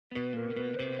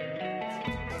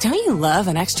Don't you love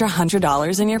an extra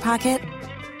 $100 in your pocket?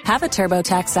 Have a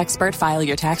TurboTax expert file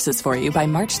your taxes for you by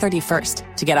March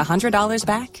 31st to get $100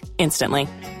 back instantly.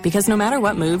 Because no matter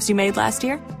what moves you made last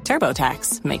year,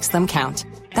 TurboTax makes them count.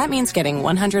 That means getting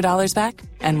 $100 back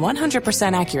and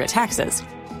 100% accurate taxes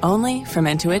only from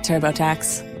Intuit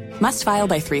TurboTax. Must file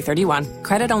by 3/31.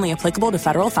 Credit only applicable to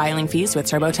federal filing fees with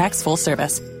TurboTax full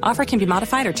service. Offer can be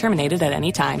modified or terminated at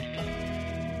any time.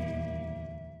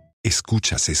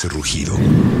 ¿Escuchas ese rugido?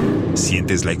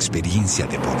 ¿Sientes la experiencia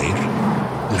de poder?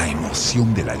 ¿La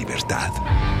emoción de la libertad?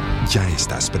 Ya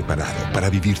estás preparado para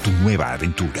vivir tu nueva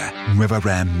aventura. Nueva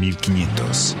Ram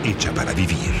 1500, hecha para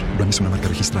vivir. Ram es una marca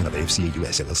registrada de FCA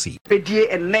US LLC. Bedie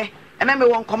enne, ena me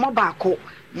won komo baako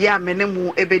ya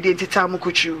menemu ebedie titamu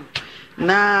kuchu.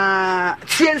 Na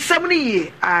tiensam ni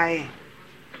ye, ai.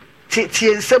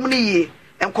 Tiensam ni ye.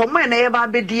 Enkomo ena ye ba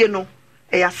bedie no,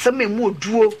 e yasem emu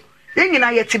oduo. Ye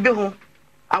nyina ye tibe ho.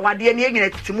 Awade ne ye nyina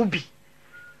titimu bi.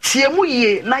 Tiemu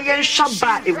ye na ye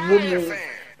nhaba ewo mu.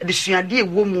 De suade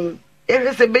ewo mu.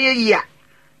 Ehwese beye yi a.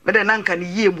 Mede na nka ne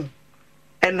yie mu.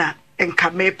 Ena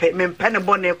enka mempe ne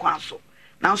bone kwa so.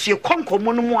 Na so ye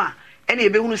konkomo no mu a, ena ye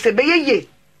behunu se beye ye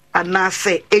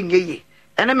anase enye ye.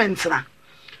 Ena mentra.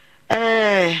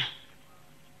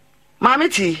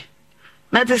 Mamiti,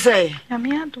 na te say.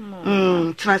 Yami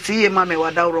adumo. Tena si ye mame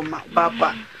wadawro ma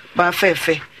baba ba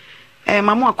fefe.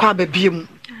 Mamu akwa babiem.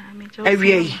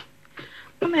 Ewie.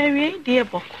 Mama ewie die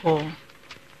boko.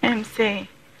 Say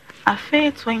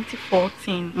affair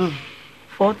 2014.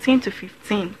 14 to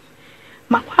 15.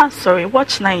 Makwa sorry,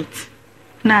 watch night.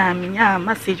 Na minya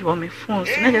message on my phone.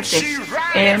 So na just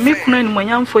say me kunu ni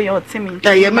monyam for your team.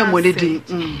 Yeah, memori di.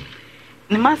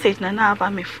 The message na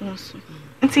aba me phone so.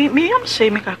 Nti me yam shey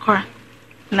me kakora.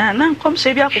 Na nkom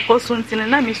shey bi akoko so nti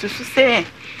na me susu say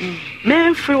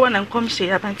me free one nkom shey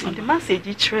abanti the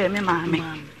message chere me maame.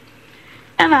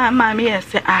 Ana maame yes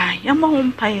say yam ho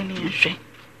mpaye ni nhwe.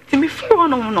 Ti me free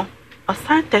one no o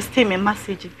san test me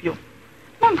message bio.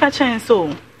 Mam ka chen so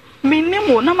me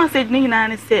nimo na message ni na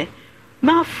ne say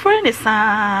my friend is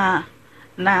na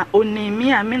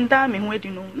onimi a me nda me wedi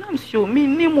no nam sio me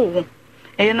nimo.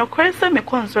 No kwese me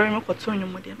konsori me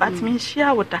kotonyo mu de but me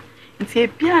hia woda nti e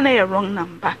bia na ye wrong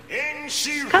number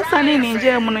kasa ni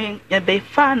nje mu no ye be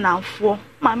fa nanfo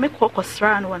ma me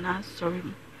kokosra no na sorry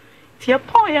mu ti e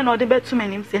pon ye no de betu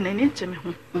manim se na ni nje me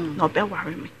ho na obe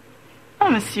ware me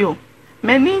am sio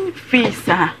many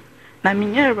visa na me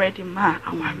nye ready ma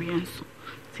aware enso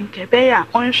tinke be ya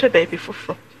onhwe baby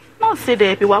foforo no se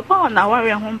de bi wa ba na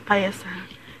aware ho mpa ye sa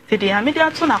ti de amedi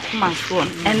ato na koma so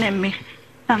eneme.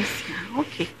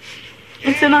 Okay.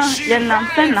 It's na ye nam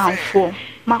sen nanfo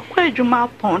makwa adwuma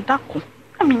pon dako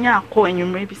aminya akọ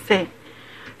enwumre bi say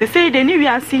they say the new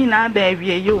year see na ba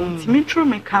wie ye o ntimi tru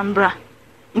me kambra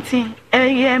nti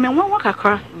ye me won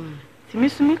kakra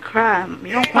ntimi su mi kra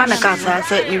me yon kwa na ka sa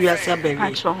new year say ba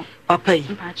wie papa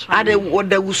yi ade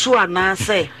woda wusu ana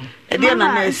say e de na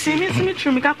na si ntimi su mi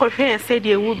tru me ka kohwe say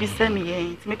de ewu bi say me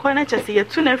ye ntimi kwa na chese ye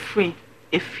tu na free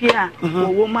efia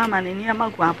wo mama na ni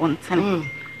amagu abonten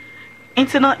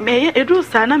Intino me edu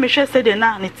sa na me hwe se de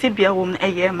na ne tibia wo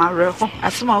eye mare ho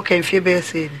asema o kan fie be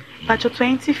se Pacho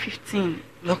 2015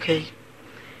 okay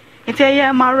Inti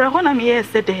eye mare ho na me ye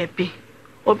se de bi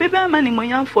obebe ama ni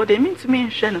monyan for de mintumi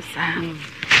nhwe no sa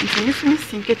inti mi sumi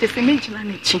sinkete se me gina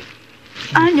ne chi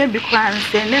anya bi kwa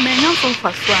nse ne me nyan so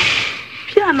faso a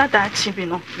pia na da chi bi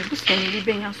no me bu se ni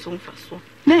bi nyan so faso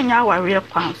na nya aware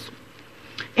kwa so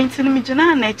inti mi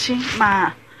gina na chi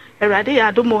ma erade ya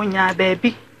do mo nya ba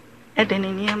bi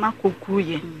edeni niema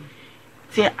kokuye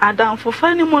ti adam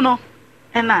fofani mu no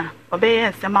ena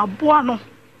obeye se maboa no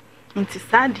nti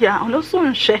sadia ono so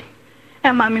nhwe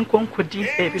e ma mi konkodi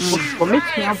baby fofo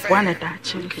metia boa na da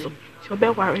chinso ti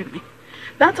obe ware me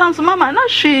that time so mama na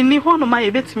hwe ni ho no ma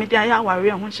ye betumi dia ya ware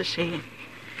ho hyehye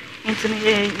nti ni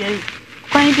ye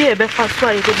kwan bi e be fa so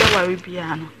a ye be ware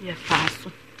bia no ye fa so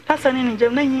kasa ni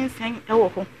njem na yinsen e wo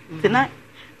ho ti na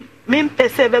me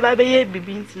pese beba be ye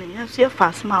bibi ntine ya so ye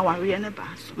fast ma ware ne ba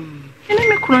so ene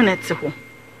me kunu na ti ho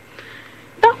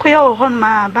da ko ya ho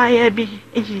ma ba ya bi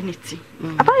ejiniti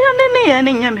aba ya ne ye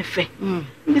ne nya me fe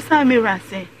bisa mi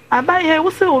rase aba ya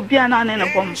wo se obi ana ne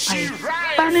bom pai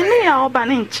ba ne ne ya oba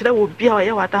ne nkyere obi a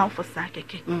ye wadan fo sa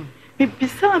keke me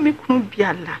bisa me kunu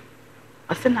biala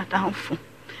o se na dan fo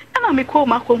ana me ko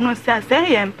ma ko hunu se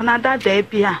ye mpana da da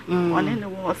bia one ne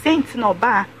wo se ntine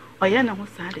oba oya na ho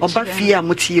sade oba fia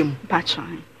mutiem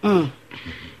bachan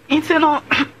inti no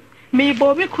me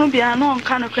bo me kunu bia no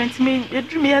nka no kwanti me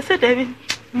edru me yese David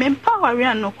me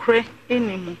empower no kre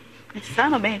enimu sa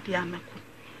no be dia meko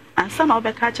and son of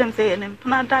a catch him saying, and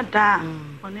Panada,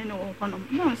 on any one of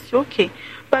them. Okay,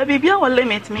 but baby, I will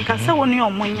limit me, because I want your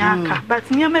monyanka,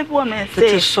 but near me woman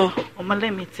say so, or my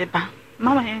limit,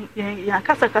 Mamma,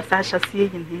 Yakasa shall see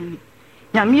in him.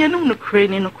 Yamian no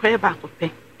crane in a crab back of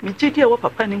pay. Me did you up a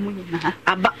penny winning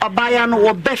a buyer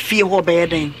no Beffy or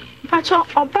bedding. Pacho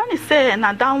or Bunny say, and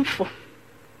a downfall.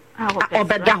 Or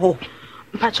bedaho,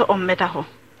 Pacho or medaho.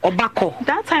 Or bacco.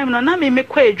 That time, no, me make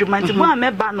quaid, my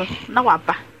mebano, no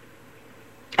abba.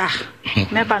 Ah,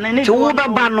 Meban, to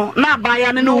Ubabano, not by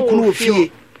an no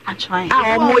fee. I try.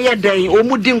 Oh, more day, or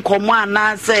mudding come one,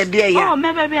 I said, dear. Oh,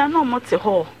 maybe I know what's a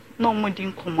hole, no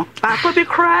mudding come. I could be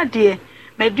cried, dear.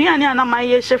 Mediana and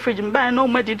my fridge and buy no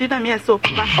more did I so.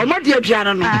 Oh, my dear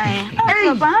Piano.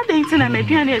 I bad things in a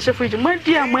Mediana fridge, my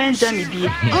dear, when Jammy be.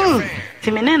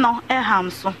 Timineno, a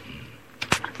hamso.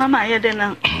 Mamma, I had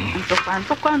dinner and to find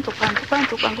to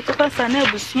pass a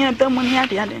nebus here, Belmonia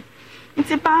the other. It's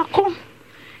a barco.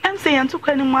 I'm saying to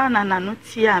anyone and I not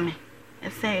see me. I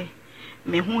say,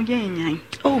 me who gain.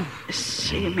 Oh,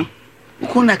 shame me.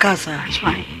 Kuna casa,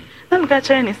 try. Don't catch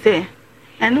any say.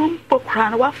 And no book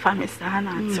crown what family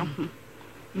sana at some.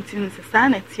 It's in the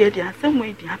sanity, the same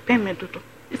way the payment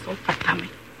is all patame.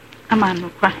 A man no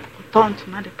cry, turn to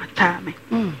Mother Patame.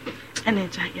 And a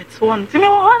giant swan. To me,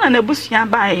 one and a bush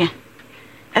by.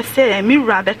 I say, me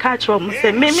rather catch or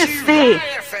say, me say,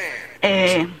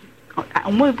 a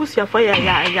more bush for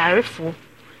ya fool.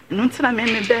 And until I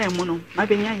made me bear mono, my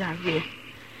benya.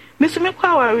 Miss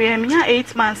McQuarrie, me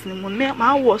 8 months in the moon,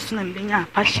 my was and being a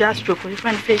partial stroke with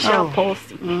different facial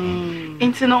palsy.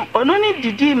 Into no, or no need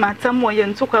to do my time where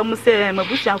you took a museo, my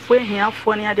bush for here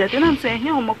for near the dinner saying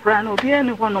here, Mocran or be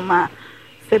any one of my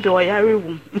February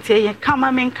room. Until you come,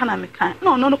 I mean, can I make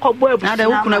no cobweb, not a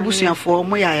bushia for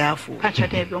my eye for Pacha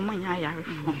Debbie or my eye.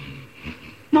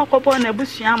 No cobweb, a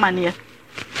bushia mania.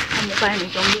 I'm finding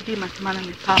don't be much man and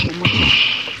the top of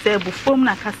say before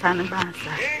na casa and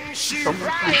bansa. So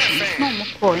much no more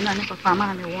coin and if a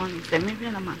family one say maybe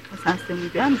a man can say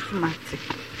maybe I'm smart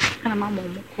and a mamma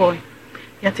more coin.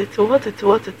 Yet it's what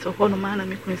to hold a man and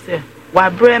make me say, why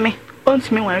bring me?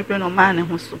 Don't me where no man and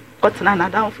who's got another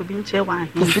down for being chair wine.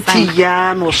 50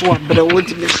 yarn was what, but I won't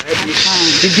be the sir,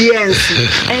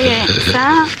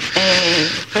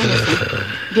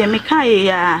 dear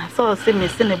Mikaya, so see me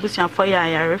send a bush and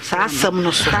fire, some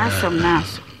no some.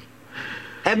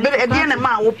 And then a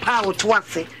man will power to what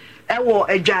say. I wore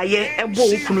a giant, a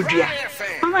bull kunudia.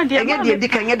 Mamma, dear, you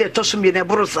can get a toss me in a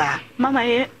brosa. Mamma,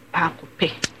 I could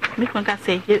pay. Make one can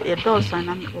say a dose and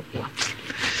I'm over.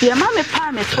 Dear Mamma,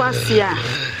 palm it was here.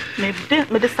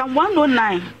 Maybe some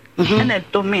 109 and a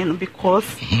domain because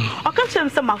I can tell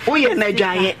some of we and a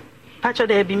giant. Patch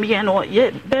there be me and or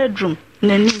yet bedroom,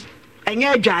 Nanny, and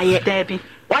your giant, Debbie.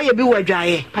 Why you be a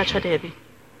giant? Patch Debbie.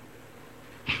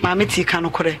 Mammy T.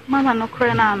 Canocre. Mamma no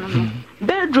crenano.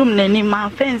 Bedroom nanny, my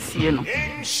fancy, you know.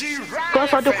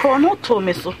 Because of the chrono told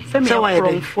me so. Send me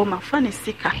a for my funny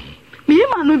sicker. Me,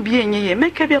 man, will be in ye,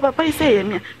 make a papa say,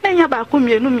 me, then your back with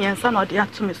me, and son or the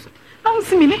atomis. Don't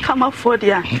see me come up for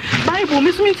dear. Bible,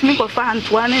 Miss me to make a fan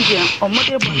to one Indian or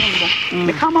Mother Bongo.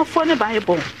 Me come up for the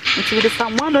Bible. Until there's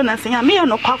someone on us, and me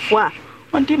no cough.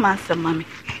 One day, master, mammy.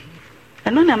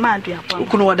 And none of my dear, who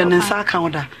could order and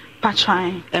Sarkanda.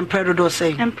 Patchine, Emperor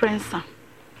say, Empress.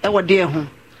 Our dear home.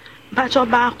 Patcho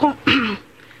Barco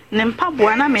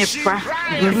Nempabuana may fra.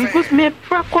 Because me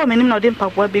call me no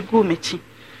dimpa be gumechi.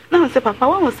 Now, say Papa,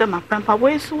 one was my grandpa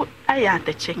way so I had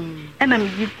the check. And I'm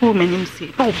you poor men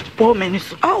see. Oh, poor men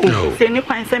so. Oh, say you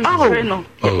find some no.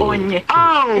 Oh, yeah.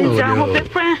 Oh, I hope the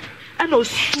prayer. And no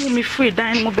sue me free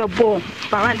dine mobile ball.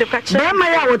 But the catcher,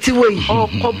 my hour to way. Oh,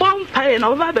 bomb pie and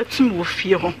over the 2 more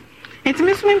fear. It's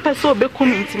Miss Wimper be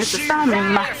coming to Mr.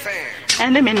 Simon Max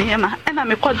and the many and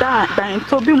I'm a call dying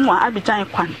to be more Abidjan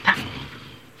Quanta.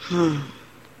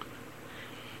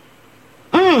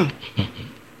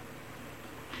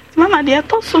 Mamma, dear,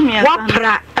 told so me what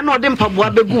pra and no dimpa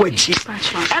boabe guachi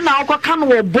and I'll go come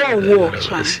with ball war.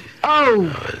 Oh,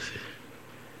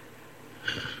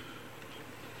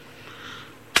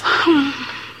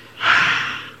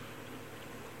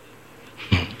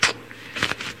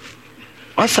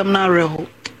 Awesome now, Reho.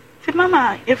 See,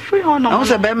 Mamma, if free honor, I was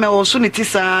a bear or soon it is,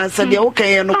 said the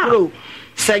okay no crew,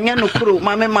 sang no crew,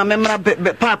 mamma,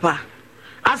 papa.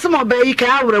 As some obey you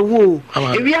can woo.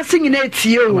 If we are singing it to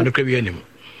you, the Caribbean.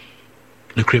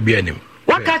 The Caribbean.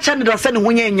 What catch and the send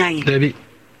when you're Debbie?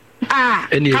 Ah,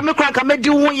 and you come a crack, I made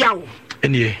you 1 year.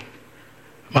 And ye,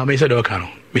 Mamma said, okay,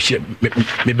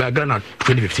 me background at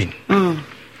 2015.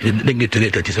 Didn't get to the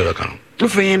 30 account. To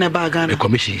free in a bargain,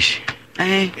 commissions.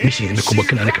 Missions, the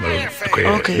Cobocan and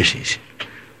Cameroon, missions.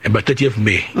 And by 30th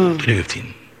May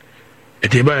 2015,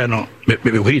 Etiba no me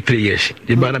 3 years.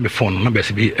 The ba na me phone na be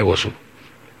se bi e wo so.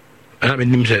 Ana me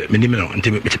nim se me nim no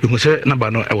nti me hu se na ba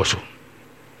no e wo so.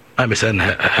 I me say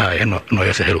na ha no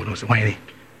yes hello no so why ni.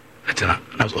 Atena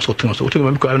na so to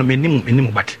me ko me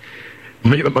nim but.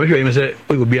 Me say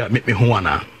o go bia me hu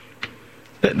ana.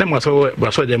 Dem was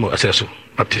so dem assess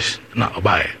practice na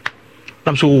obae.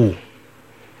 Nam so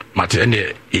mate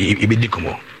ene e be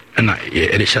dikomo na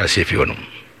e de sha se fi wono.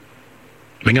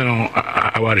 Me ngano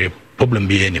aware problem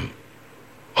bi enim.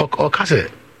 O kase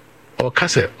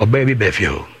obae bi be fi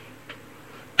ho.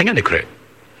 Anya de kre.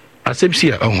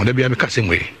 Asebsia o de bia me kase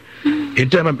mwe.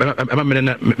 Intema me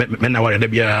na ware de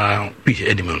bia peace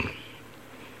edim.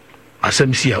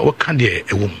 Asebsia o kan de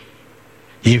ewom.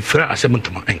 Infra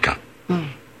asebntuma enka.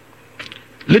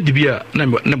 Let Dibia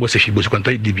na bo se shi bo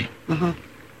kwanta Dibi.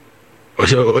 O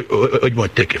se o mo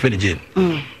take fe jin.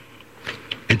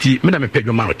 Enti me na me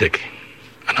pedwo ma take.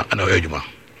 Ana o ejuma.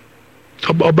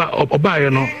 Oba ye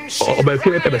no oba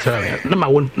fe pe be sara na ma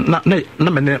won na me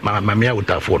ne ma me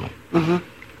awutafo no.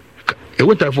 E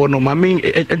wutafo no ma me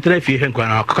entra fi he nkwa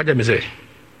na akaja me se.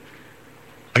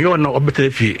 Ayo na obetre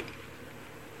fi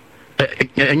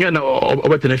enyo na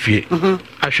obetre fi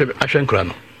ahwe nkra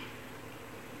no.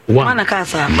 One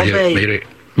casa,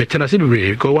 me tenasi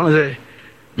be ko one say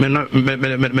me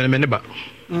neba.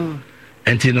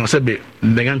 Enti no se be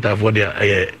beganta for dia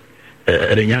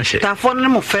renyanshe. Ta for no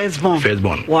mo first born.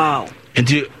 Wow.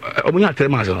 Enti omunya 3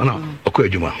 months na okọ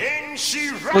adwuma.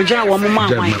 Oja wo mo ma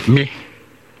me.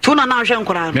 Tu na ahwe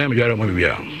nkora. Me jara mo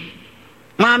bia.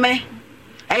 Mame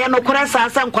eya no kora sa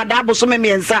nkwada aboso me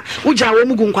miensa uja wo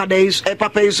mugu nkwada iso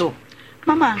papa iso.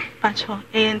 Mama, Pacho,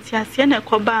 and Tiasiana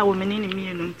Koba woman in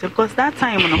me, because that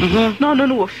time no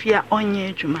will fear on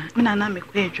ye juma. Minana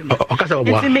make way juma.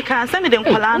 Make us send them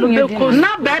Colano,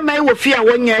 not bad may will fear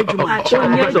 1 year juma.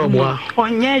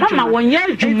 On ye juma, 1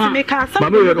 year juma, make us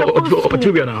some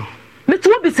now. But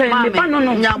what be saying,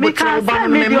 no, because I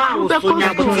made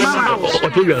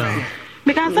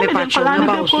because I made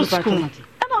Colano.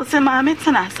 Se maame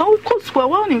tena so ko school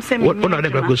wa onim se me ona de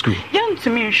go school yan to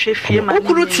me hwe fie ma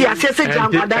okuru ti ase se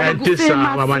jankwada go se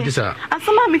mama ntisa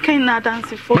asama me kan na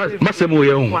dance for masemu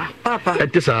ye hu papa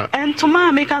ntisa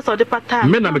entoma me ka so de pata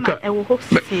me na me ka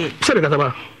se de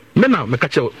kataba me na me ka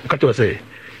che se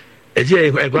eje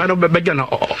e gwa no be gana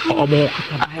omo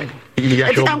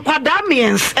ya jo jankwada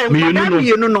means enkwada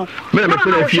me no me na me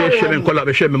fere fie hwe me nkola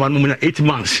be hwe me manu na 8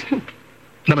 months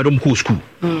na me dom ku school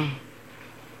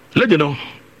let you know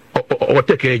o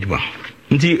take age ma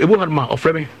nti ebu harma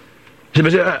ofre me se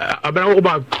be say abana wo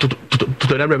ba to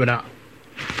na brebe na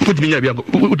put me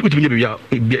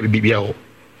bia o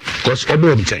cause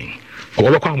obo bi chen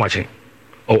o ba kwa machen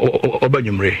o ba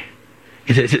nyumre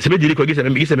se be diri ko gise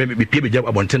me pie be jab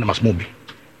abonten na masmo bi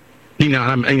ni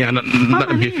na na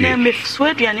me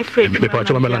sweduane fredi me pa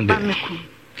choma melande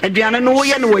aduane no wo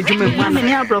ye no wadwuma hu na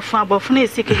ni abrofo na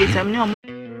esikiritam ni.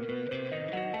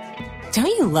 Don't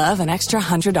you love an extra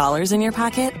 $100 in your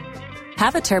pocket?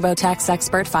 Have a TurboTax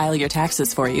expert file your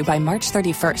taxes for you by March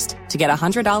 31st to get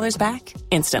 $100 back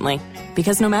instantly.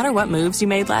 Because no matter what moves you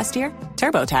made last year,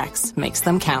 TurboTax makes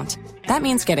them count. That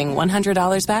means getting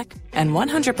 $100 back and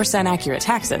 100% accurate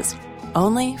taxes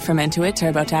only from Intuit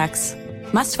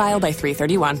TurboTax. Must file by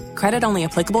 3/31. Credit only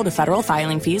applicable to federal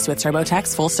filing fees with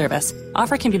TurboTax full service.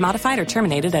 Offer can be modified or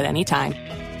terminated at any time.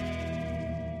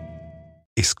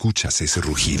 ¿Escuchas ese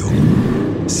rugido?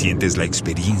 ¿Sientes la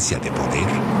experiencia de poder?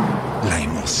 ¿La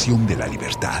emoción de la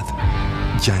libertad?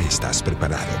 Ya estás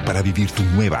preparado para vivir tu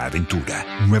nueva aventura.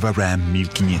 Nueva Ram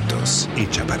 1500,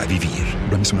 hecha para vivir.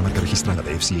 Ram es una marca registrada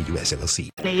de FCA US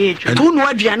LLC. Tú no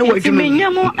aduane wo dwuma. Me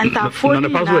nyamo antafo ni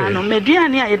no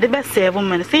meduane a ye de be serve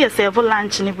men say ye serve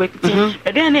lunch ni breakfast.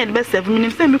 Meduane ye de be serve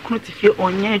men say me kunu tifie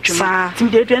onye adwuma. Tim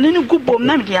de aduane ni gubom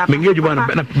na me de apa. Me nye adwuma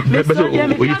na be so o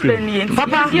yifre.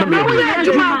 Papa, me wo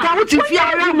adwuma ka wo tifie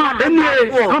ara ma.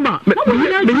 Mama, me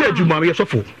nye adwuma me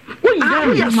sofo. Wo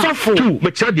yi sofo. Tu me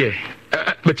chade.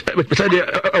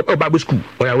 But Bible school,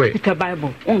 or away. The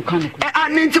Bible, on can.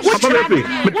 And what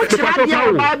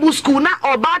Bible school now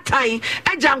or bad time,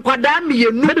 a jankwadami,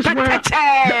 you know, the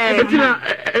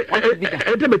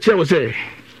was say,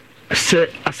 a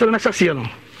certain assassin,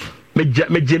 me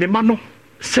Jenny Mano,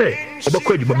 say,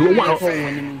 Obaquid, but one,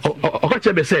 or catch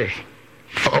a say,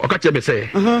 or catch a say.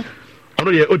 I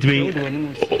know you ought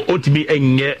to be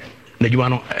and yet, the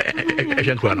Juano, a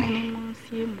Janquano.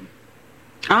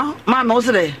 Ah, mama was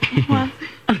there.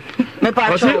 Me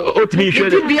pa cho. O timi hwe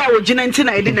de bia wo gina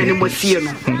ntina ede na ni mosie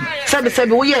no.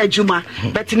 Sabe wo ye adwuma,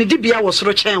 but ni de bia wo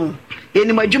soro chen ho.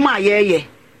 Eni madwuma ayeye.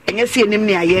 Enye se enim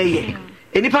ne ayeye.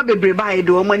 enipa bebre ba ye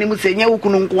de o mani mu se nya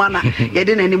wukunu nko ana ye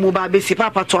de nani mu ba besi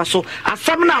papa to aso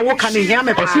asam na wo kan hia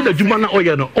me pa o si na djuma na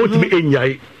oye no o timi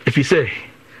enyai if you say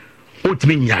o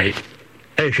timi nyai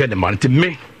e hwe de man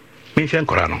timi me hwe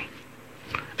nkora no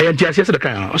e ntia se de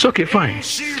kan no so okay fine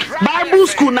Bible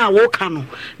school na wo kan no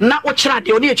na wo kira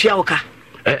de oni etua wo ka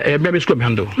me school me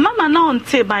handle mama na on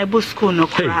te Bible school no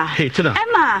kra hey tina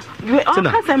ena o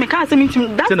ka se me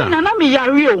tim that na me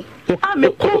yare o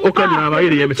o kan na ma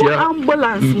yere metia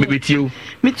ambulance metiu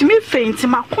mitimi faint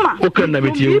makoma o kan na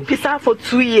metiu pisa for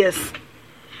 2 years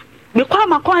me kwa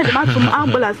makwa de matum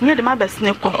ambulance me de ma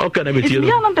besne ko o kan na metiu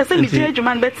ya na pese me je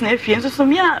adwuma betna afie so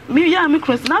me ya me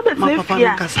krons na betna afie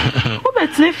o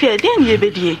betna afie de ne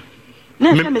ebedie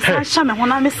na se me sa sha me ho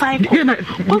na me sign ko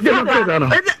o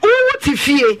ti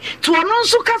fie to ono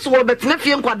nso ka so betna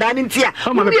fie nkwada ne ntia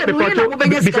o me na wo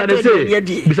benya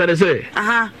bisa se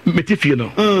aha me ti fie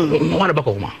no wana ba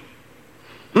ko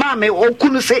ma me o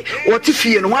kunu se o ti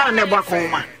fie no wana na ba ko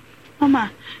ma mama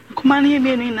kuma ne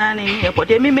me ni na ne ye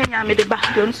bode me menya me de ba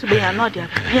de nso be ya no de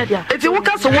ya de eti wo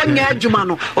ka so wonya adwuma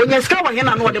no onya ska wa he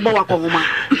na no de ba wa ko ma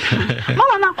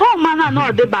mama na ko ma na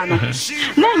no de ba no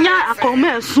na nya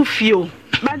akoma asu fie o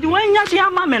but when ya dia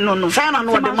ma me no say na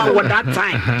no de ma wo that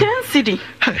time 10 cedi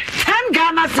 10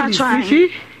 Ghana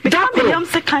cedi da me yam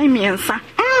se kan miensa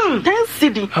 10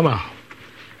 cedi ama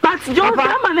but jo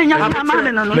da ma na nya ma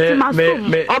me no ti ma so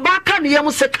oba ka ne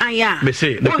yam se kan ya me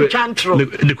say the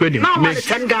kwani me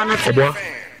 10 Ghana cedi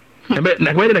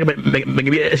na kwani na me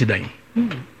ngi esidan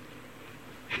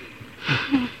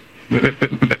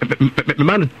me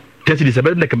man tesi di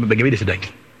sabe na me ngi esidan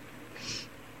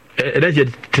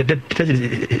tesi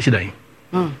sidan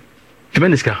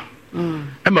femeniska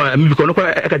ama mi ko no ko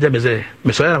e ka je me say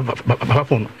me so ya papa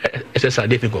phone essa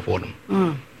dey think of phone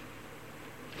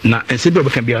na ense bi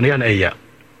obekan bia na ya na eya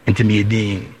ntimi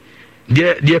edin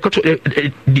de ko to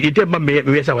de ma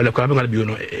me sa wala ko am bi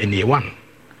no eni one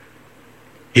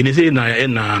eni say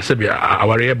na se bia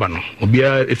aware ba no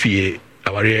obia efie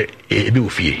aware ebi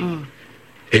ofie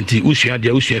enti usua de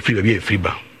usua free ba free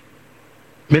ba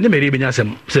me ne meri benya se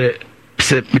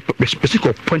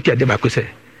ko point ya de ba ko se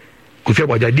ko fi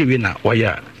agbaja de we na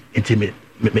waya enti me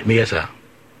yesa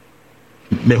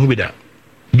me hu bi da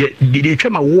de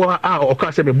twema wo a o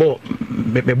ka se me bo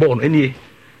no eni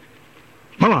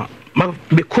mama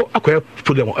me ko akoya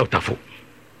program o tafo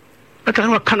aka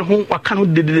no kan ho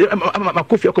de ma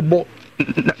ko fi ko bo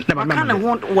na mama kan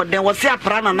ho wo de wo se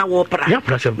apra na wo pra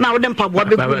na wo de mpaboa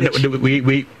be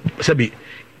we sabi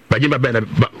baje ba na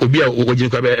obi a ogin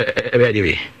ko be de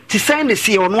we ti sign the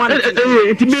see on one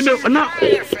ti me na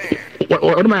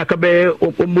o ma ka be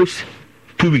almost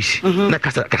 2 weeks na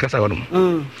kasa wono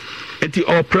enti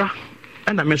opera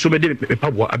ana me so be de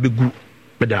mpaboa abegu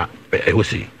be da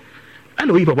hosi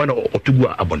ana oyi mpaboa na otugu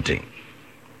abonten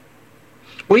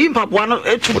oyi mpaboa no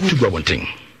otugu abonten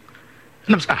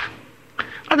na sa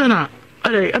adana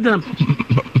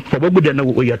mpaboa gude na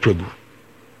oyi atogu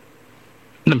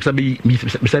na msabi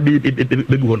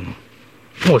begu hon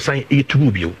fo san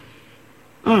etugu bio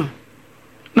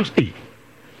na say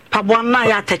mpaboa na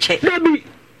ya teche dabi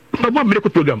mpaboa me ko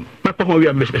program ma pa ho wi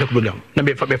am me program na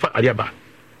me fa ariaba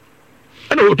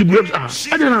ana otugu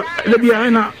adana dabi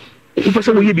ana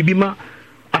ufasa wo ye bibi ma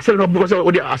asel no bo so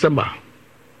odi asamba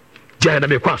ja na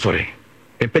me kwa sore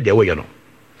empe de wo ye no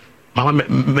mama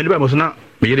me ba mo so na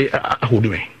me yere ahodu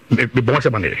me bo se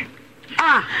banere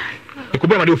ko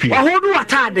ba ma de ofie ahodu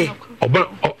atade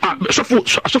oba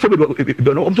sofo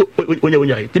be no omto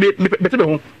onya ti me te be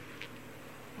ho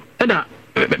ena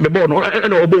me bo no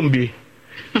ena obombi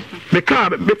me ka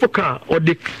me foka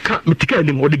odi ka me tika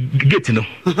ni odi gate no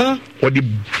odi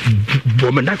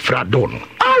bo me na fra do no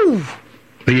au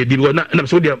be di na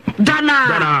so dia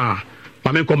dana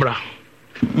ma me komra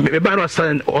me ba no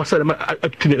asan ma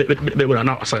be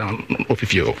na asan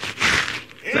ofifio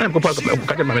na ko pa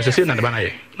ka ma me se na ba na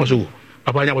ye mo so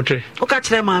papa nya wotre o ka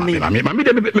kire mami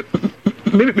de me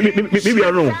bi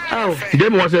aro de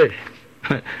mo se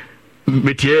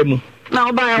me tie mu na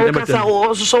o ba ya o kasa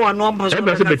o so wa no mbo so e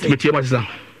be se me tie ma sisa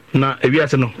na ewi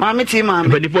ase no mami tie mami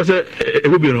be di fo se e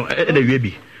wo bi no e na wi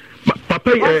bi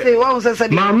papa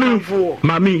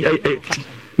mami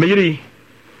me yiri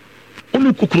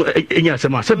onu kukuru enya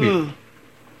asema sabi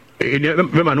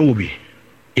me ma no wo bi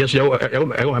yeso ya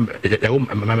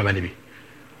mama ne bi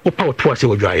o pa o to ase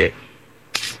wo dwaye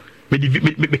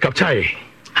me capture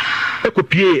e ko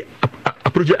pie a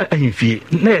project ahimfie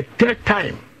na third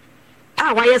time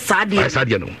wa ye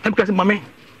sadia no am kasi mame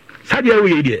sadia wo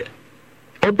ye de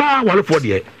oba wale fo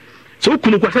de so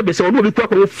kunu kwa sabe se odo bi kwa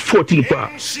 14 kwa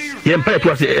ye mpa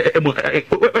to ase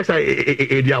e sa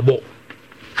e diabo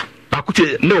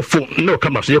akuti no phone no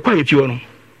camera so ye kwa yefi no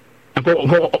anko o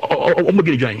mo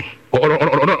gidi dwan o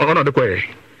de kwa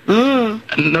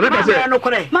na na say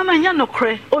mama nya no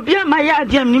kre obi ama ya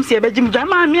ade am nim se be jim dwan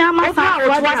ma me ama sa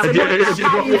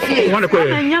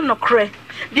nya no kre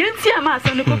de nti ama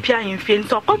asem ne kopia ahemfie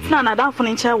nso kotna na danfo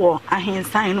ne nche wo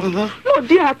ahensan no no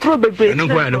di atro bebre no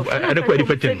kwa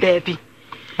different baby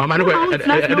mama no kwa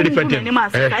different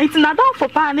it's na danfo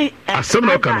pa ne asem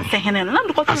no kan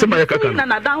asem ya kan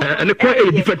ne kwa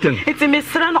different it's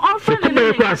misra no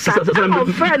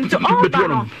friend to all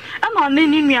no ana ne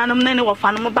ni nuanom ne wo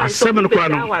fa no ba asem no kwa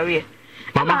no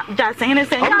mama just saying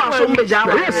say ana so be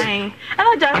jawa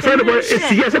ana just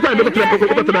say yes pa be ko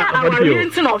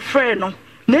no friend no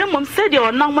na mom said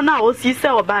your nam na o si say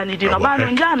oba ni di no ba no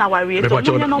nja na ware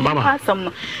to mo no pasam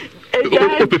no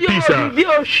bi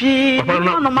o hwi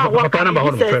no ma wa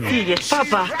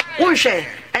papa unhwe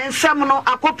ensam no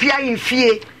akopia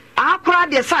yefie akora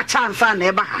de sa chance na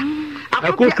eba ha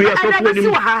akopia so fu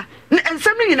ni ha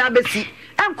ensam ni na besi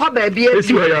enkwa ba bia bi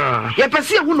ye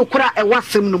pese hu no kora e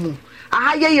wasem no mu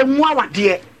aha ye mu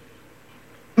awade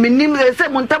menim se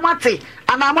montamate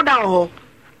ana moda ho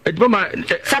mama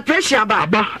separation ba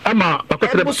ama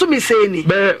bakotre busumi seni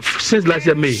be since last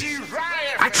year May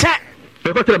ache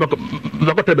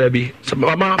bakotre baby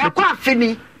mama akwa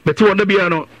fini beti wona bia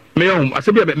no me yom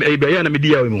asebia be ya na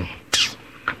media mu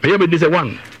me yom be say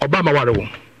one obama ware wo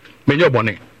me nyo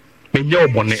bone me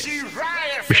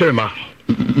hwe ma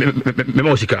me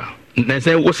mosika na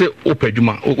say wo se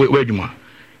opaduma waduma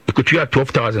ekutua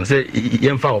 12,000 say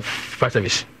yemfa of fire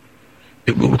service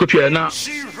ekutua na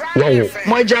wow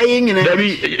moja yingine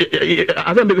dabi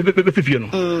azan be fifie no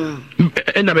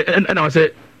na say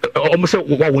almost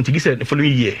wow won't give the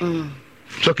following year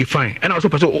so okay fine and also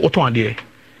person oton ade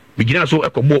begin so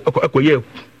ekoye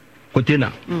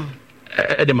container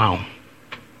e de ma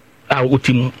a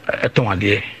otim eton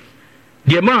ade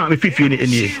de ma me fifie ni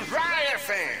enie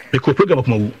me ko program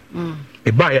ko mawu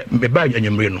me ba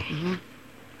anyamre no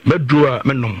medua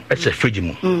menom e se fridge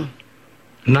mu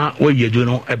na we yedu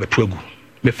no e beto agu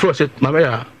me first ma ba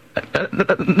ya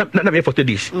na me 40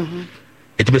 days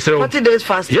it be so 40 days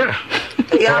fast yeah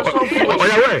yeah so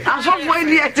for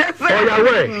any attempt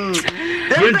oyawe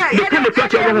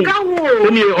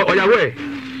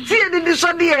see the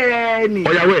so there ni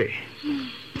oyawe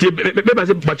be ba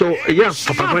se bacho yeah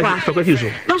papa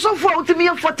hizo no so for ultimi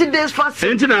 40 days fast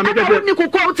entina me ka ni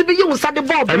kokwa ultimi you sa the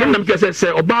bob and nam ka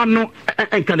say oba no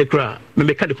enka de kra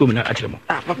me ka de ko mi na achiremo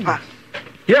papa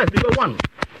yes because one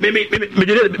me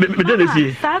did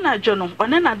see sana jono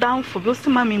one na down for bi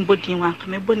sima mi mbodi wan ka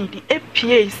me boni di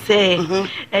APA say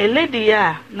a lady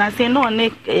ya na say no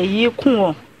ne yi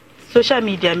ku social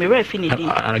media me refi ni di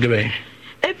anagebe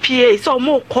APA so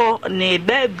mo call ne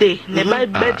birthday ne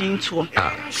birthday into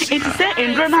it say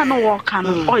endro na no work no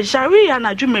o jari ya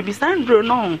na dwuma bi sandro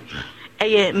no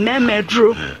eye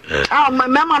memedro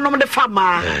mema no de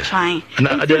fama trying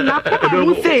na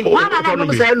ko say wana na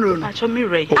no say no acho mi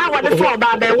re wa de for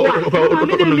ba be wa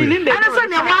ana say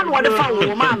ne wa de fa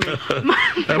wo ma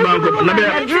na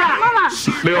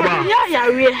me oba ya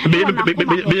we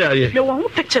me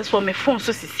want pictures for my phone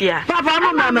so sisi a papa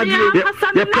no na na ya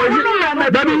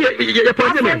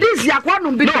pose me this ya kwa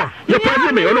no bi ya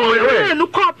pose me ono no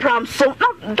call pram so na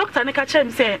doctor ne ka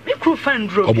chem say me crew fan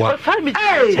dro fa me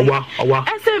owa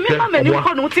say me mama ni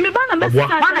ko no ti me ba na me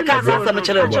wana ka sa no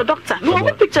chere doctor no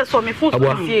want pictures for me phone so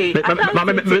sisi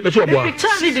mama me so owa picture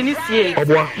ni de ni sie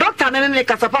doctor ne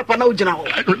ka sa papa na ujina ho o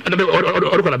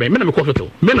ko na be me na me ko so to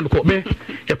me na me ko me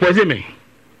ya pose me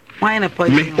why na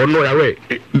pose me ono ya we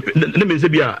ne me se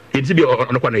bia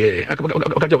ono kwa na ye aka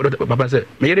papa say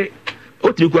me yere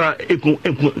o ti kwa eku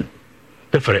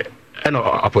tefere eno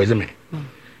apose me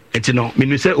enti no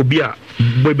me say obi a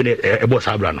boy be e boss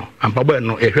abra no ampa boy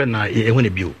no ehwe na ehwe ne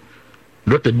bio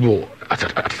doctor bio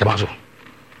ataba so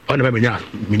ona me nya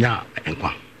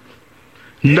enkwa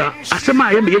nda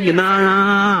asema ye me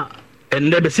nyina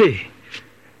ende be say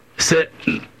se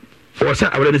o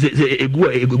sa awre se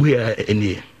egu ya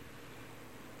eni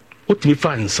o ti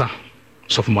fa nsa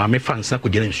so for me fa nsa ko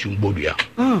gena nsu bodua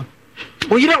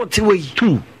o yira o ti we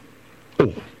tu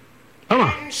oh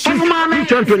ama so ma me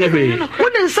chanto ne be o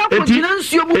de nsa ko gena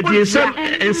nsu mu bodua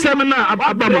ensem na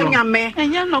abamo no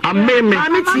ameme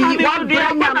ameti wa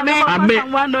nyame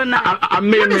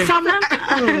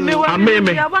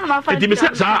ameme edi me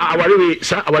sa aware we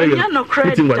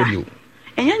meeting ware bio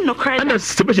enye no credit and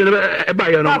situation e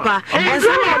ba yo no papa ensa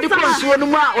na odi ko nsuo no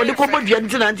mu a odi ko bodua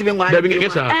ntina nti be nwa da bi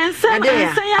ngesa ensa ya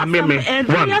ameme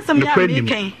ya sam ya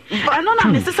mekan ano na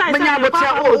necessary menya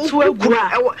botia o tu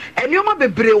agura enioma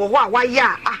bebre wo ho a wa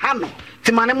ya aha no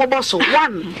ti mane mo boso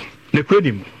one ne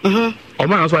kredim o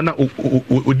man so na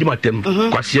o di matem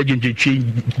kwase agentwi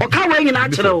o ka we nyina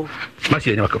akere o ma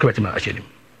se nyama ka betima achenim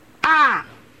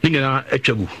nyina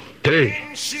atwagu 3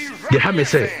 they have me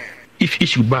say if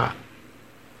issue ba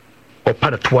o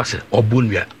para toase o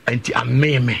bonua anti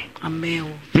ameme ameo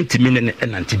mitimi ne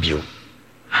enanti bio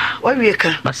wa wie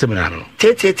ka ba semina no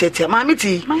tete ma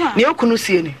miti ne okunu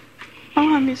sie ni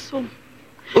mama mi so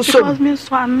because me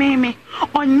so ameme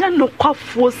onya no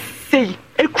kwafo sei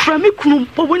ekura me kunu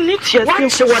mpo woni tia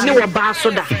sei woni wo ba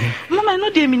so da mama no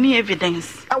dey me ni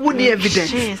evidence awu ni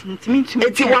evidence yes ntimi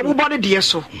eti wa wo body de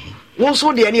so wo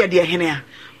so de ne de hene a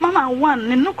mama 1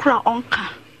 ne no kura onka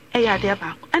eya de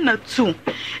ba na 2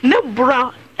 ne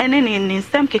bra ene ne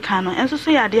nsem keka no enso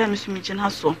so ya de amesumi gina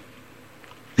so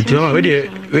Tiama we dey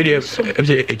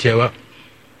echewa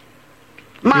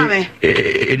Mame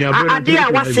ade a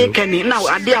wase kani na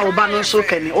ade a wo ba no so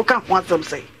kani wo ka ho atam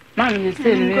sei Mame me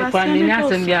say me kwa ni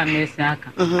asem bia me se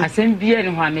aka asem bia ni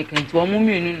ho ameka nti wo mo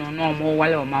mienu no mo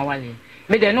wale o ma wale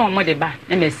me de no mo de ba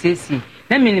na me sesi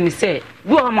na me ni me say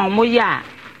bi o ma mo ya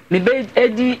me be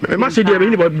edi ma se dia be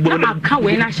ni bo na ka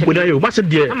we na she bo ma se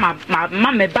dia ma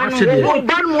me ba no wo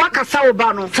ba no akasa wo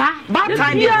ba no ba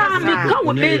tan dia me ka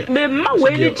we me ma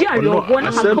we ni dia yo bo na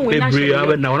ka we na she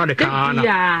na ona de ka na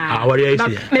awari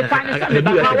isi me pa ni me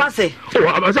ba wase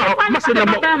ma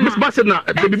se na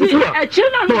be bi fu a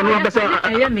no no ba sa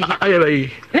aye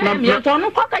bai na me to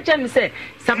no kwa ka che me say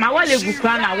samawale gu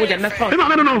kwa na wo de me fa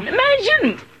me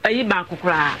jin ayi ba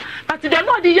kokura but the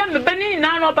no de yam be ni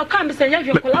na no ba kan be say ya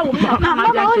hwe kola wo mama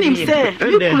onim say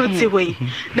you couldn't see way.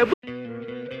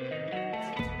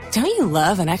 Don't you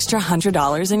love an extra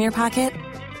 $100 in your pocket?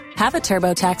 Have a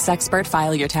TurboTax expert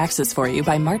file your taxes for you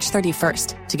by March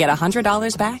 31st to get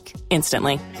 $100 back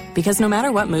instantly. Because no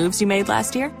matter what moves you made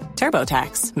last year,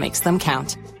 TurboTax makes them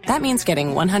count. That means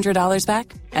getting $100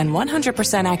 back and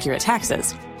 100% accurate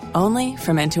taxes only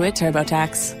from Intuit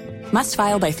TurboTax. Must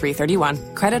file by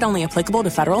 3/31. Credit only applicable to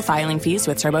federal filing fees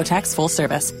with TurboTax full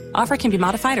service. Offer can be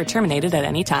modified or terminated at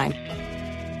any time.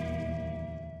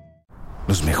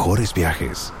 Los mejores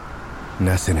viajes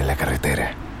nacen en la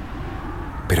carretera.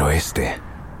 Pero este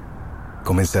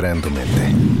comenzará en tu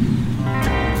mente.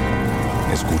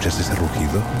 ¿Escuchas ese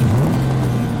rugido?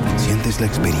 ¿Sientes la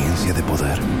experiencia de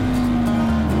poder?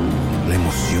 ¿La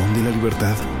emoción de la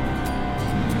libertad?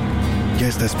 Ya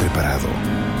estás preparado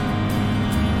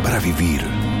para vivir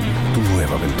tu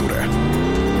nueva aventura.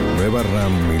 Nueva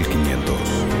RAM 1500.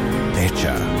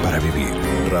 Hecha para vivir.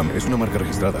 RAM es una marca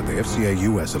registrada de FCI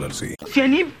US LLC.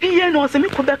 Fiani bien no se mi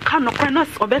ko be kan no kran na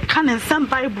so be kan nsam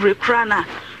Bible krana.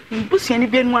 Busuani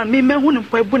bi enu a me hu ne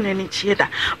po na ni chieda.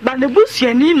 Ba ne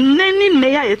busuani nani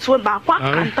ne ya yeto ba kwa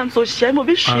kantam so hia mo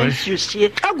be hia hia.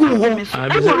 Agu ho.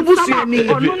 Agu busuani.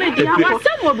 Ono ne dia ko se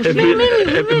mo busuani.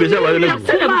 Be se wa le.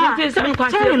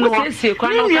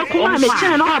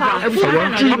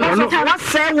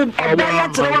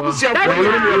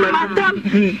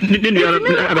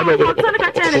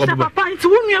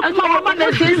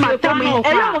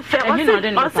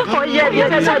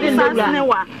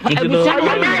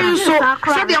 So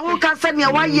said you can send me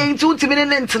why you into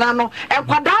minutes no e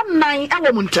kwada nan e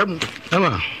wo muntam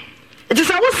it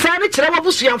is our son kire wo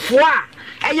busuafo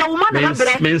a e ye wo ma na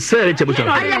bre men say che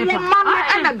busuafo e ye wo ma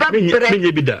na bre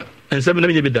menye bi da ensem na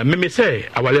menye bi da me say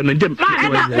awale no dem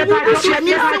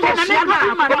busuani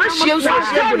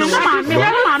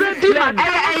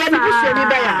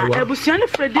Ebusuani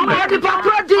Freddy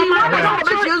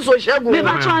me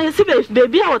ba try see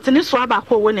baby a wotene so aba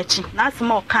ko wo nachi na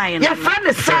asema o kan no ye fa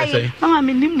ne sai mama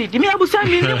me nim ni di me ebusuani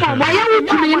me nim mo ya wo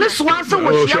tumi ne so ase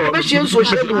wo hia be hia so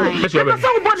hia bu so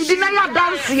wo body di na ya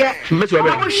dance ye wo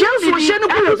hia so hia no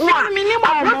bu wo me nim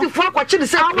mo fo akwachi ne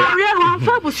sai awore ho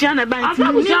fa ebusuani ba nti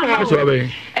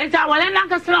enta wale na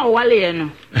kasra wale ye no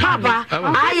baba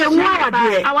aye nwa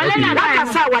wade awale na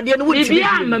kasa wade no wuti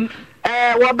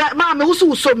wo ba ma me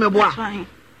wusu so me bo a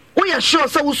wo ye sure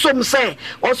say wo som say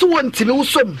o so won timi wo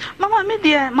som mama me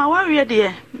de ma ware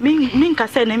de min ka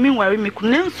say na min ware me ku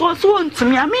ne so won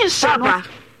timi a min sha no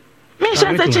min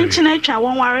sha ta chinchin atwa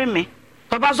won ware me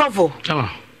papa sofo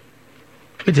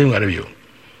me tin ware yo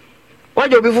wo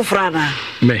je obi fufura na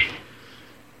me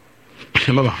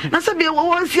mama na se be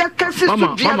wo si akase so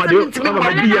dia mama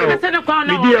na se ne kwa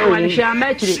na wale sha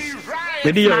matri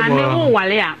me dia wo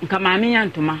wale a nka ma me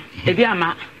yantuma ebi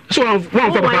ama so one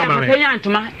for papa me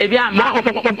yantuma ebi ama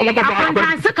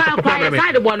kan se ka kwa ya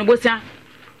side bo no bosia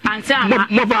anse ama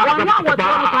won wa wo to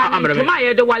kwa yantuma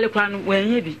ye de wale kwa no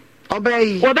wenye bi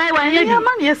Obey when you man,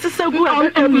 yes, sister,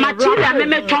 good. Material, me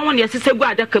met one, yes, sister, good.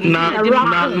 But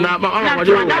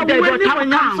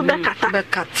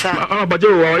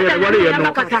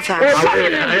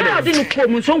didn't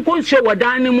come so conscious what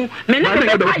dynamo. Many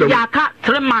 3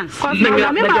 months. As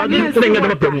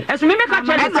we make a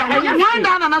one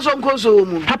down and as on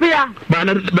Kozo. Happy, but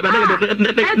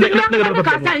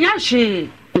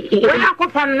when I go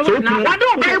for no, I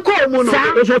don't go moon.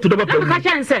 I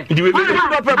can't say. You will be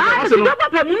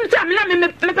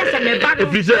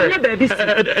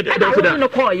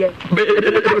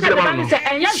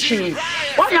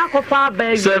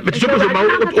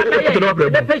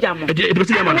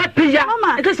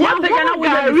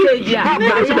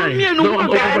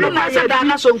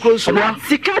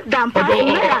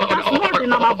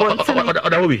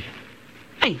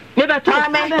Hey, never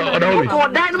told me.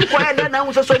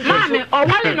 Mammy, or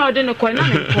one or dinner coin.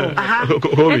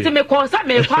 It's a cause I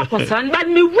may papa son, but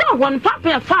me one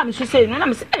papa farm to say, no,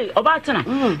 I'm saying about it.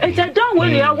 It's a don't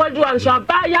worry, I will do. I shall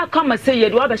buy your come and say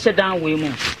you'd rather shut down with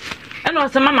me. And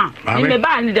also, Mamma, I may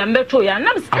buy the metal. I'm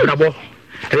not.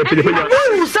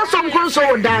 Who says some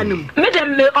console down?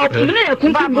 Madam, me up, me a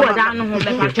cook down home, down.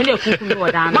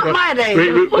 Not my day.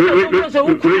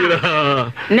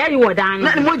 Now you are down.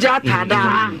 Let me just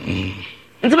down.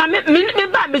 It's my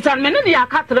minute, and many are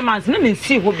cut the man's name.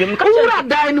 See who be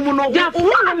dying. Mamma,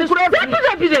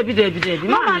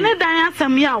 let Diane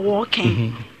some year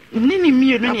walking. Nini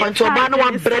me, one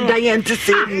bread Diane to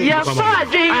say. Yes, Mama,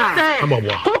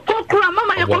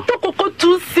 you got to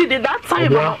 2 city that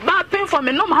time. But pay for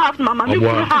me, no half, Mama. You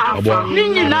half.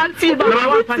 Nini Nancy, but I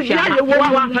want to hear you.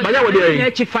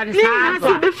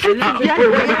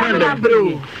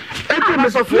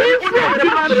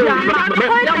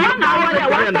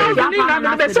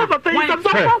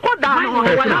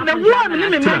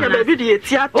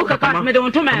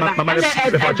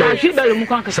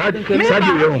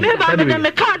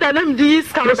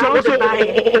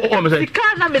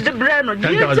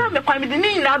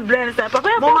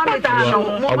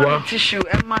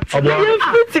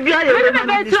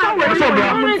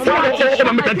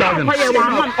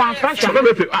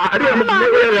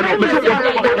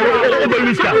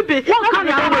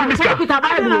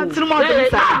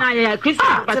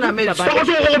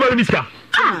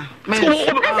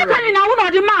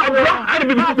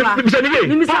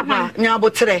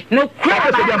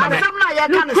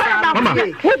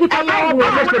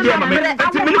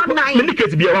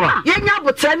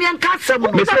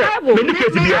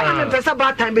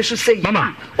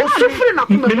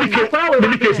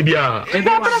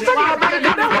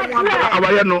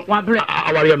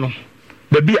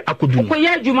 Baby, I could do. You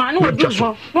man, what do you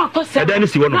want? Then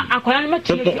see one. I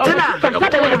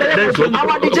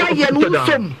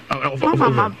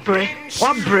Mama, pray.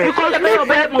 What bread? Because me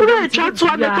chat to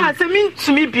the car. Say me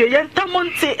to me be a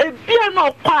tamonte a beer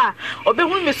no qua or be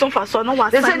when me some for so no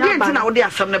was. There's a now there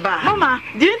some nearby. Mama,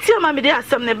 didn't tell Mammy there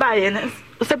some nearby and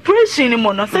separation in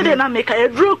mono. Say then I make a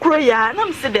draw croya and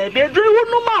I'm said there be a draw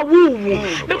no more woo.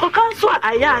 Because council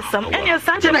I ask some and your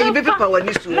son and you people when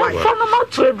this one. No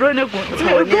to a draw no good.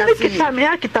 Me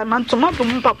akita man to my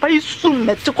papa is soon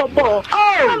met to ball.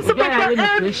 Oh, I'm so be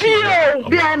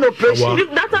no pressure.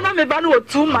 That's an amebano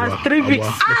 2 months, 3 weeks.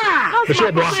 Ah,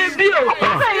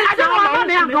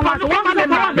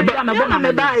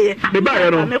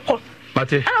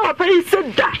 Mate. I pay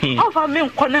said that. Over me,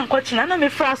 Conan Cochin, and me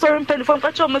for sorry penny from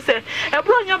Cachomo say, a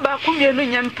bronya back on your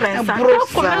young prince.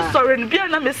 I'm sorry, and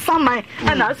Biana Miss Samai,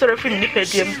 and I saw a film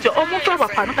to almost have a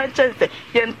pan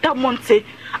yen Tamonte.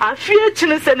 I fear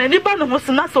Chinness and anybody who's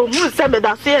not so much said that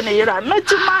I say in a year. I met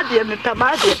you, my dear, me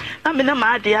Tamadi, I'm in a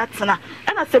Madiatsana,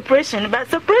 and a separation, but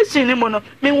separation in mono,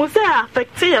 me will say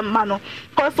affect a mano.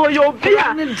 Cause for your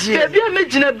beer, baby,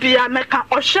 imagine a beer maker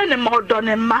or Shannon more done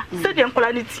and ma, said the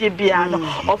quality piano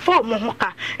or 4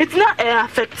 mohoka. It's not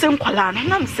affecting Colana,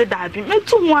 and I'm said I've been made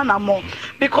to 1 or more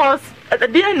because. The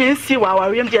DNC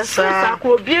while we are just a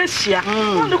be share.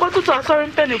 Want to go to a sorry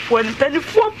penny for penny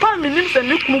 4 minutes and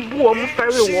look warm,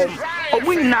 very warm. Or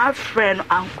we now friend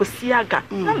Uncle Siaga.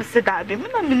 I'm said I've been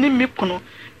me Mikuno.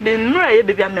 Then Ray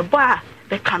baby on the bar,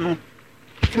 the canoe.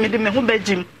 To me, the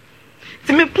Mehubejim.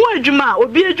 To me, poor Juma, or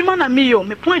be a Juma and me,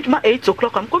 me point my 8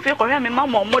 o'clock. I'm coffee for him,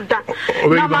 Mamma or Moda.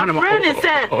 My friend is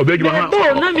said, no,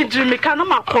 me dream, me can't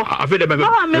I feel the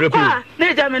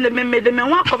Nejamin made them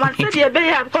walk come and said, yeah,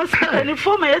 bear, because any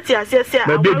former yes,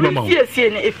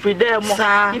 if we dare more.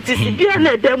 It is be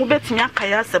a demo bet me a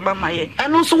kayas about my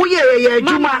and also, yeah,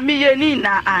 Juma, me,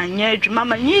 Nina, and yet,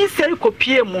 Mamma, ye say,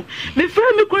 copiemo. Me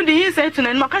friend me couldn't hear say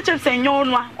to my catcher saying, no,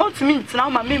 what means now,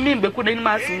 my me, but couldn't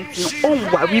mass in. Oh,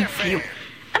 what we feel.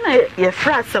 ana ye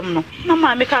frasem no na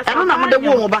ma me ka eno na mo de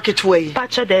wo mo bucket way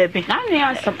pacha da bi anu ya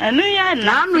asem enu ya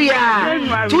na anu ya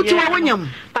tutu wa wonyam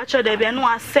pacha da bi enu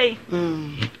asei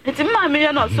enti ma me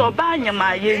ye no so ba anyam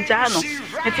aye nja no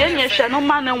enti enye hwe no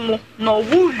ma ne mu na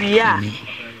owu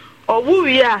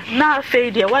wi a na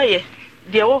afei de waye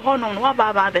de wo ho no wa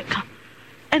ba ba beka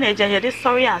ena eja ye de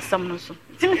sorry asem no so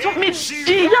timi to me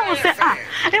di ya wo say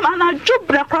e ma na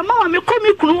jobra kwa ma me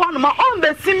komi kunu wa no ma on be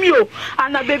simio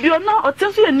ana baby ona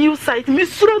oteso a new site mi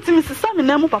suro timi sisa me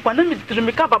na mu papa na mi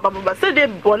dirimi ka baba say de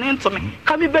bone into me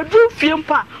ka mi bedru fie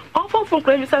mpa ofofo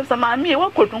kra mi sam sama mi e wa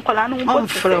kodun kola no mo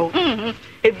fro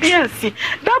e bien si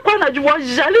da kwa na ju wa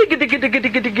jali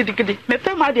gidi me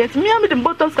pe ma de mi am de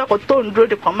bottles ka ko ton dro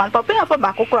de command papa ya fa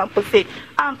ba kokora mpo say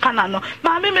anka na no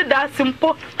ma me da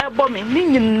simpo e bo me ni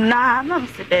nyina na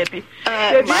mse baby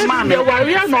mama me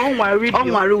worry no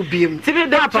onware ubiem tibi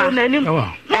da pa na nim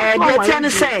de tian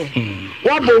say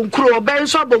wo bonkuro oben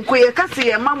so bonko ye kase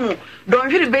ye mamu don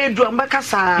hwiri be edu amba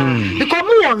kasa because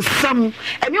mu won sam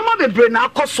emioma bebre na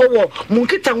akoso wo mu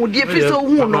nkita ngudie fi so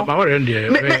hu no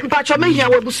pa cho me hia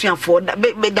wo busuafo da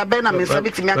be na me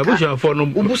sabiti me aka busuafo no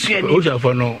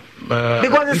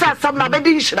because it's sam na be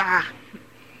di nhira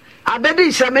abedi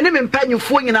nhira me ne me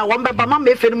mpanyufo nyina wo mbeba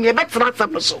mama efenu me be tra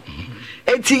sam so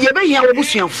enti ye be hia wo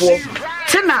busuafo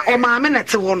tina o maame na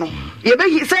te wo no ye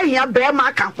be say hia be ma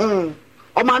aka ho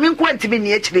o maame nko antimi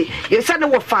ne akire ye se ne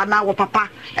wo fa na wo papa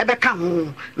e be ka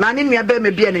ho na ne nua be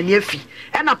ma bia na ne afi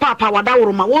e na papa wada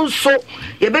woroma wo nso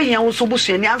ye be hia wo so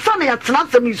busuani ansa na ya tena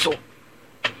sam iso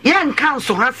ye nka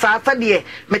nso ha sa asa de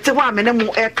mete ho amene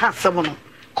mu e ka sam no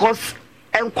cause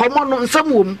enkomo no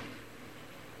nsam wo mu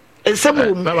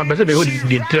baba bese be ho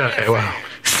di ntra wa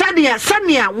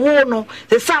sania wo no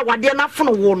se sa wade na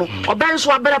fono wo no oban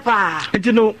so abere pa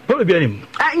enti no problem bi anim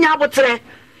anya abotre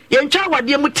ye ntwa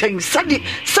wade mu ten sabi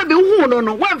hu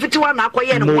no wan fiti wa na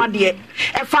akoye ne wade e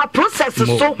fa process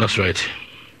so that's right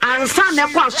ansa na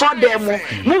kwa so dem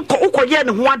mu ko ukoye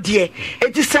ne ho ade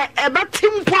enti se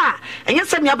ebetimpo a enye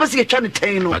se nia bese etwa ne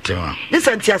ten no this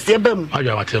antiase ebam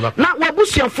na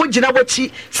wabusuafo gina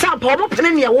wachi sampa omo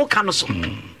pene ne wo ka no so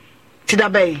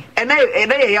tidabey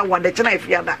ene ya wade tena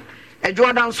ifiada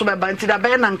ejuada nso be ban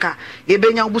tidabey nanka ye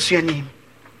benya obusuani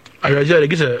ayaje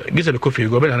gise kofi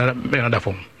go be na da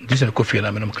form gise kofi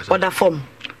na menum kasa oda form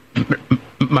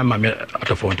mama me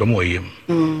ata form to mo yem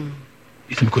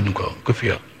isi ko dun ko kofi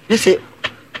ya gise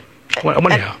o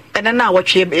mane ya ene na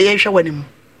watwe ye hwe wanim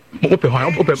mo pe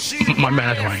hwan o pe mama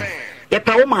na hwan ye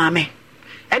pe wo maame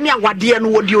ene awade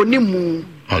no wodi onimu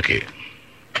okay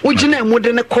ugina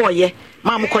emude ne koye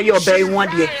mam koye obey hu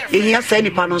ade ehia sa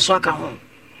nipa no so aka ho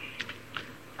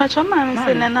acho man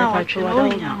se na na watwe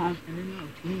onya ho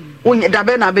onya da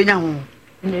be na benya ho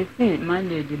ne fi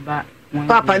mande di ba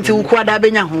papa nti ukwa da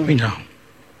benya ho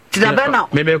ti da be na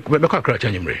me ko akra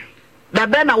chanyimre da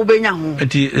be na wo benya ho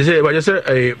nti se ba je se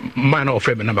man na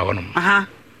ofre me number one aha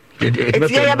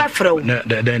eti ya ba frew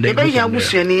e be ya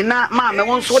busuani na ma me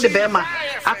won so de be ma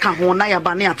aka ho na ya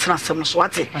ba na atena sem so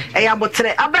ate e ya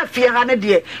botre aba fie ha ne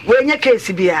de we enye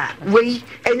case bia we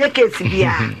enye case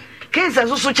bia case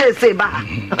so chese ba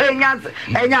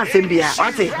enya sem bia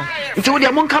ate nti wo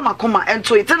de mon kama koma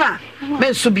ento itena me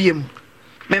nso biem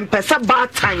me mpesa ba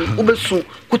time wo besu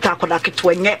kuta akoda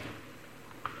ketwa nye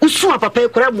usu papa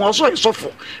ekura mo so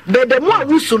esofo be de mo a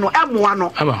wusu no emoa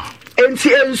no enti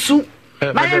ensu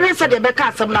na ye se de be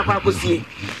ka asem na kwa kosie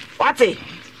wate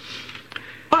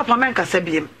papa men ka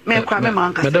sabiem men kwa men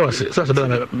man ka medawase sasa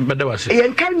da medawase ye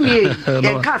nka nie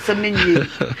ye ka asem ne nie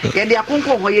ye de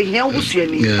akonko ho ye hia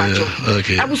wusuani pacho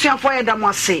abusuafo ye da mo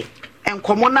ase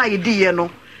enkomo na ye di ye no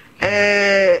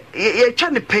ye twa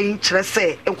ne pen kire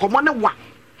se enkomo ne wa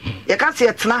ye ka se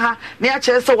yetena ha na ya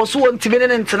kire se wo so won tibi ne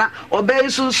ntena obey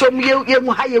sunsom ye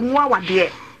mu ha ye mu awade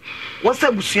wo se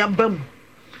busua bam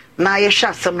na ye hwa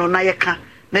asem no na ye ka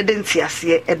na de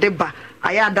ntiase e de ba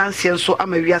aya danse nso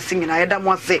amawiase nyina ye da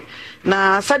mo ase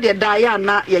na sade da ya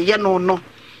na ye no no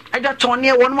aja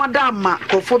tone won mo da ma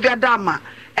kofobia da ma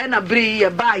e na bri ye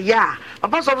ba ya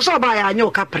papa so ba ya anya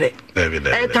o kapre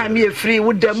e time ye free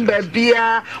wo dem ba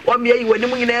bia wo me yi wani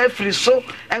mu nyina free so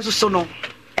enso so no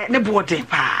ne bode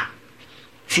pa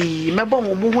ti mebo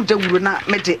mo hu da wuro na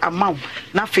mede amaw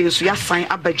na feesu ya san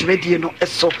abadwumadie no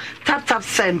eso tap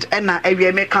send na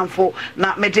awie me kanfo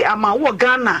na mede amaw wo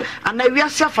Ghana ana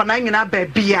wiase afa na nyina ba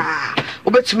bia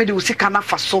obetumi de usika na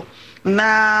fa so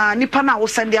na nipa na wo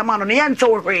send amaw no ye nte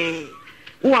wo hwe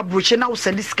wo abroche na wo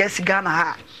send scarce Ghana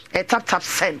ha tap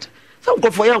send so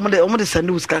go for ya omo de send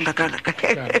usika nkaka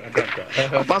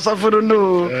papa for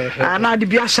no ana de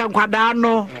bia sha kwada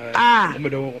no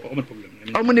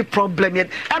omni problem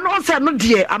yet and also no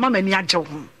die ama mani agye ho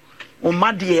o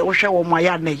madie wo hwe wo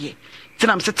maya na ye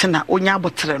tinam setena onya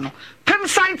abotre no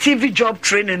Pemsign TV job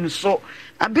training so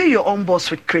be your own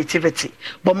boss with creativity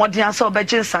but modern so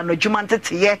obejinsa no dwuma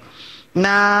ntete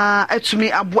na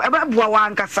atumi abo ebeboa wa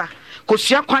ankasa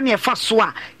kosua kwane efa so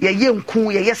a ye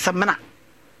nku ye semena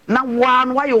na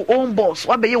one why your own boss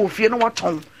wa be ye ofie no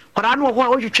waton kwara no ho a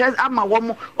wotwetwe ama wo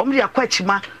mo de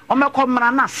akwachima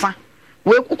omekọmra na asa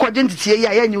we ukọje ntete ye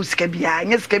ya nyu sika bia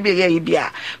nya sika bia ye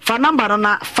bia fa number no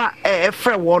na fa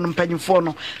frɛ wo no mpanyimfo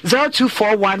no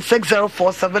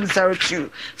 0241604702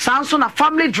 sanso na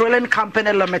Family Drilling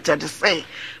Company Limited say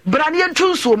brane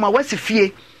ntunso ma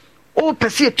wasifie o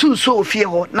pese tunso ofie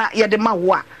ho na ye de ma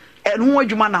wo a enu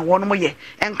adwuma na wo no mo ye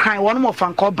enkran wo no mo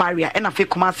fanko barrier na fe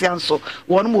Kumasi anso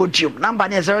wo no mo odium number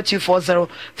ne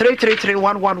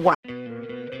 0240333111.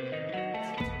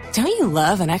 Don't you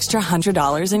love an extra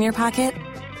 $100 in your pocket?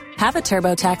 Have a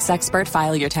TurboTax expert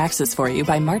file your taxes for you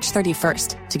by March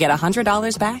 31st to get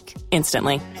 $100 back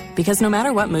instantly. Because no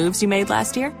matter what moves you made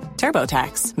last year,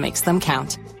 TurboTax makes them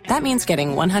count. That means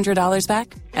getting $100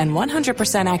 back and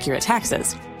 100% accurate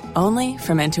taxes only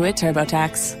from Intuit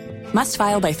TurboTax. Must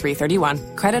file by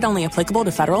 3/31. Credit only applicable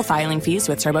to federal filing fees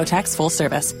with TurboTax full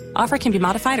service. Offer can be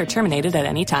modified or terminated at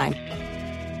any time.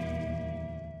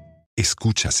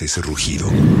 ¿Escuchas ese rugido?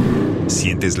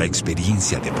 ¿Sientes la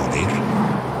experiencia de poder?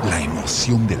 ¿La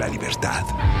emoción de la libertad?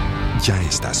 Ya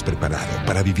estás preparado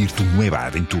para vivir tu nueva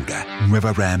aventura.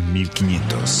 Nueva Ram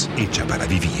 1500, hecha para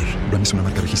vivir. Ram es una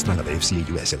marca registrada de FCA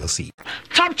US LLC.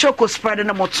 Top Choco spread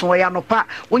na motso ya no pa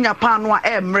unya pa no a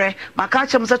emre maka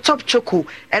chem se Top Choco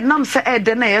enam se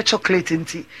ede na ye chocolate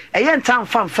nti eye ntan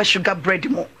fa sugar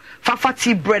bread mo fafa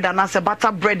tea bread and as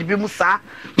butter bread bi mu sa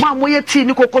ma mo ye tea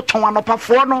ni kokoton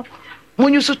anopafo no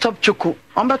munyu su Top Choco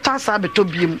on beta sa beto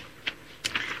bi mu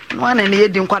no ana ne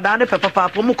yedi nkwada ne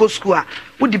papa mu ko school a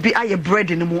wodi bi aye bread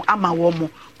ni mu ama wo mu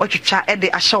watwitwa e de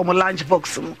ahya wo lunch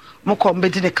box mu mo ko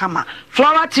mbedi ne kama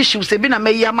floral tissues e bi na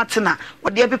meyi amatena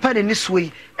wode epepa ne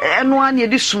suyi eno an ye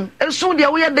di sun esun de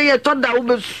wo ye de ye to da wo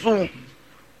besun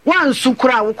wan su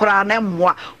kura wo kura na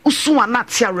mmoa usun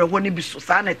anate areho ne bi so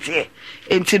sa na te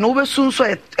enti no besun so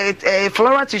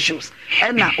floral tissues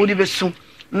na wodi besun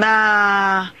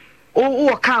na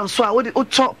o kan so a wodi o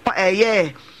to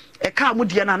ye e ka mu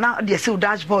de na de se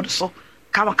dashboard so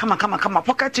kama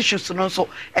pocket tissues no so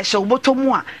e she oboto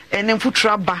mu a ene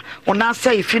mfutura ba ona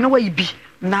say ifi no wa ibi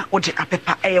na ode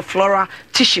apepa floral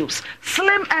tissues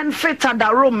slim and fit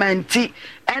da romanti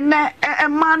ene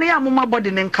man ya mama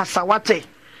body ne nkasa wate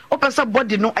o pesa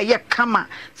body no kama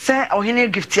say ohene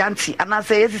gift auntie ana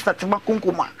say yes sister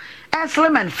makunkuma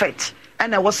slim and fit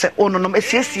and I was say oh no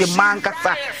esiesie man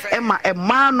kasa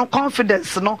man no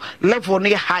confidence no level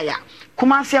no higher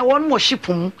Kumasi a one more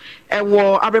shipum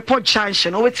wo a report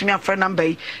junction o wetimi afre number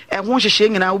e ho hwehwe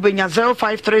nyina wo benya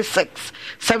 0536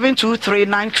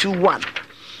 723921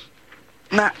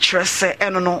 na trese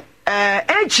no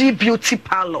AG Beauty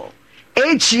Parlor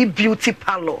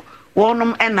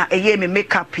wonum na eye me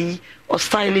makeup yi o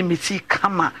styling me ti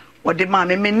kama wo de ma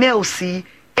me nails yi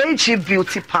AG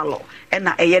Beauty Parlor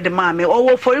na eye de ma me o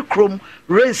wo for chrome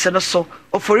race no so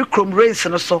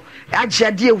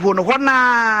agiade ehu no ho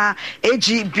na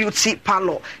AG Beauty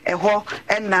Parlor ho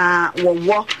na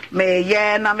wo me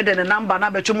ye na me de the number na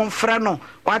betu mo frɛ no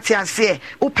wati ase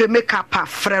upe makeup a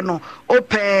frɛ no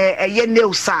upe eye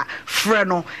nails a frɛ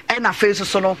no na face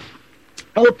so no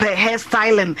ope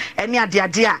hairstyling any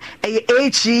ade a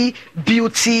AG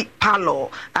Beauty Parlor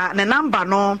the number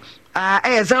no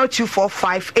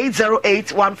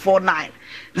 0245808149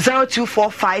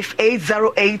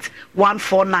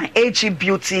 0245808149 AG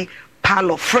Beauty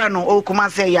Parlor freno o kuma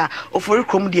say ya ofori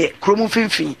krom de krom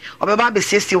finfin obeba be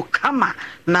siesie o kama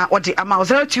na odi ama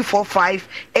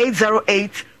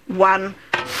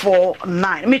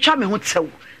 0245808149 me twa me ho tew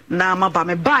na maba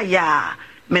me ba ya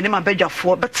me ne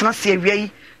mabadwafo betena se awie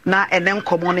na ene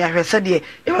nkomo no ahwese de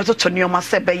e weto to nioma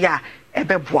se be ya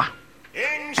ebeboa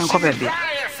enko be bia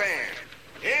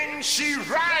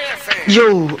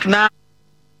yo na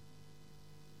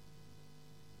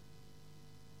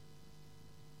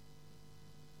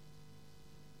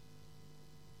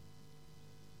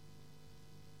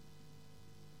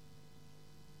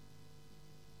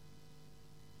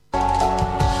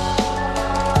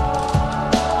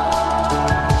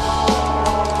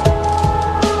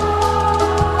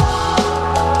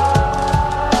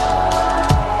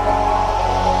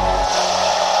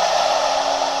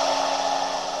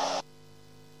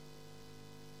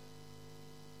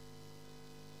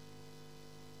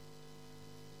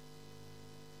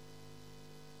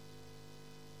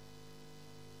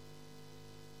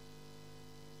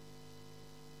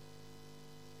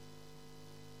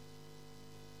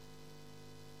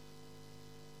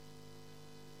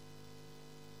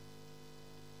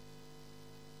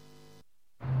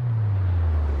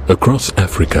Across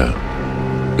Africa,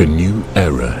 a new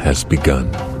era has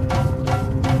begun,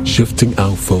 shifting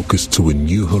our focus to a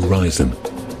new horizon,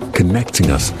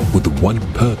 connecting us with one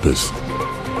purpose: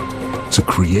 to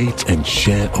create and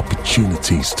share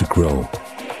opportunities to grow.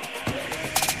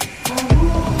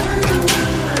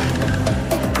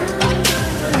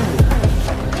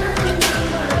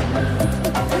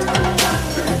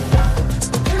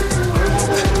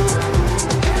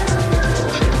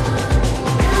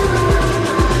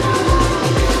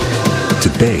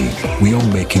 Today, we are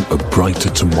making a brighter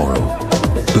tomorrow,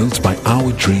 built by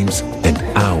our dreams and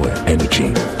our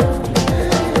energy.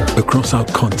 Across our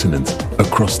continent,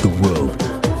 across the world,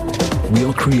 we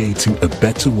are creating a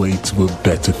better way to a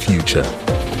better future.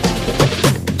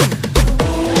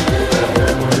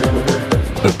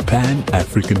 A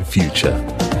Pan-African future.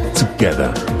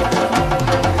 Together.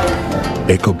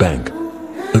 EcoBank.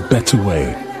 A better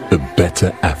way, a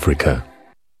better Africa.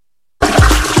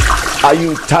 Are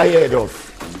you tired of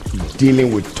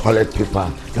dealing with toilet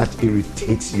paper that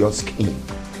irritates your skin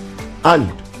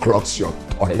and clogs your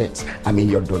toilets?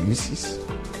 Your WCs?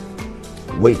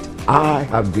 Wait, I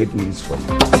have great news for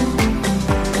you.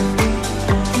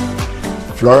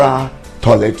 Flora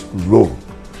Toilet Roll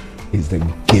is the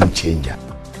game changer.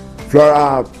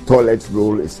 Flora Toilet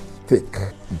Roll is thick,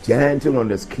 gentle on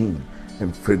the skin,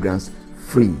 and fragrance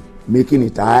free, making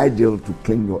it ideal to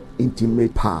clean your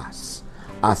intimate parts,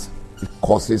 as it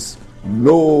causes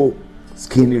no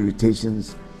skin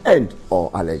irritations and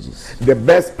or allergies. The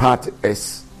best part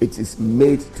is it is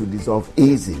made to dissolve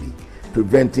easily,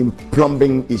 preventing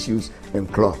plumbing issues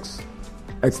and clogs.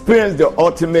 Experience the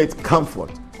ultimate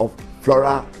comfort of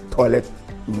Flora Toilet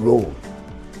Roll.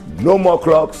 No more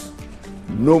clogs,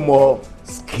 no more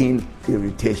skin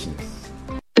irritations.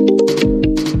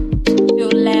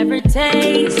 You'll ever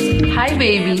taste. Hi,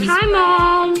 baby. Hi,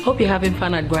 Mom. Hope you're having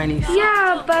fun at Granny's.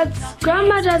 Yeah, but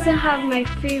Grandma doesn't have my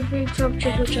favorite top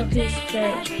chocolate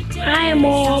spread. Hi,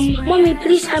 Mom. Mommy,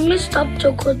 please, I missed top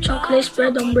chocolate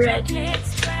spread on bread.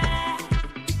 It's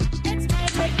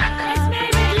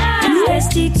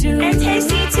tasty too. And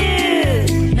tasty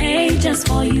too. Made just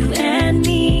for you and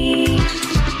me.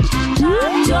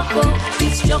 Choco,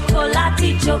 it's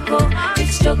chocolate choco.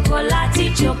 It's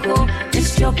chocolate choco.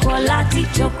 It's chocolate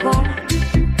choco.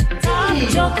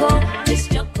 Choco, it's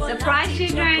chocolate. Surprise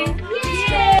children!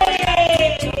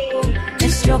 Yay!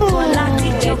 It's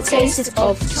chocolate choco. The taste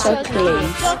of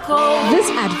chocolate. This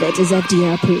advert is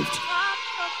FDA approved.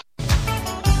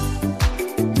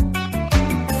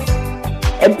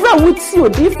 Ebra wuti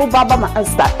odifo baba ma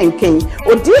asta enken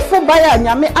odifo baya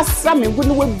nyame asra me gu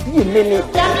no wa bi mene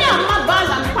nyame amma ba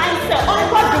na kwan se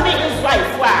onko dumi Israel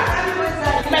wa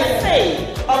me say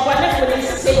ogone for this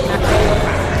say na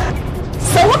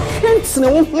so what can't no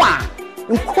ho a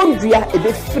nkondua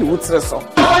ebe firi wutre so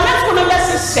ogone for no be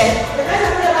se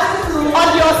on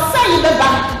your say be ba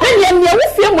me we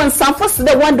fie mo nsanfo se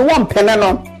de one pene no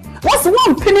what's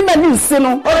one penny man nsi no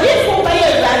odifo baya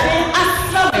Israel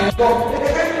asra me go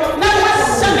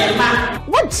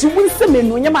what you will say me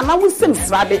no nyama na wusem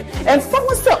srabe emfa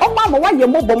ho se oma ma waye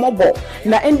mobo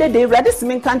na ende de ready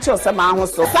simin kanche ose ma ho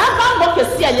so sa ba mbo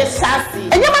kesi aye shasi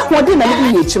enyama hodi na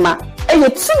me ye chima eye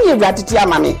tumi ready ti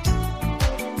amame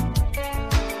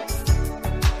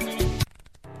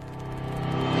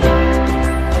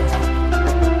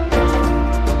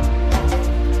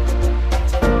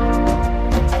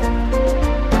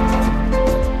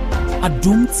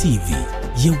Adom TV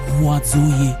ye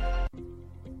wazoye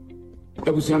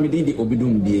Ebusuami di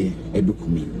obidum die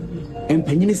edukumi.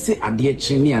 Empanyini se ade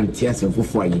kire ne ante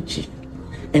asefofo ayechi.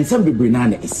 Ensam bebre na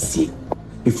na esie.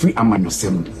 Efri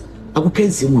amanyosem.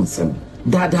 Akokansi mu nsem.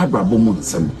 Dada brabo mu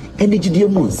nsem. Enigide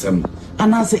mu nsem.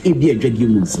 Anase ebi adwade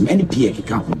mu nsem. Eni pie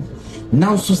keka ho.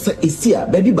 Nanso se esia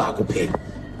baby ba akopɛ.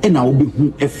 Ena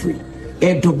obehu efri.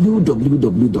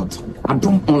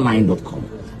 www.adomonline.com.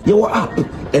 Your app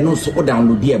and also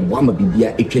download the Bama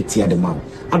Bibia Equatia the Mam.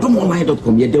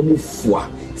 Adomonline.com, ye demo for.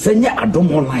 Send ya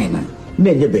Adom Online,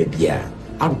 many baby.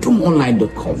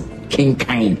 Adomonline.com, King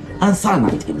Kind, and Sana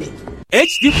TV.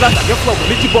 HD Plus at your club,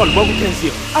 Little Ball, Bobu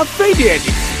Kenzie. I'm faded.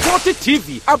 40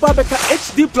 TV, Ababeka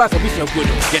HD Plus of Vision Good.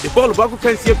 Get the ball, Bobu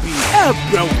Kenzie,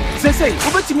 bro. Say,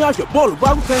 over to me out your ball,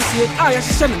 Bobu Kenzie. I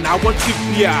am now want to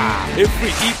be every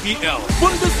EPL,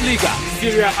 Bundesliga,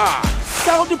 Serie A,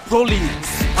 Saudi Pro League,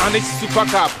 Spanish Super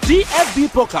Cup, DFB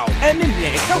Pokal, and in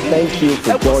there. Thank you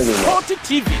for joining us. 40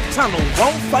 TV, channel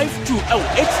 152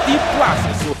 HD Plus.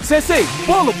 Say,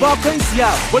 ball of Bobu Kenzie,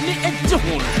 when the edge of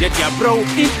one, get your bro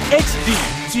in HD.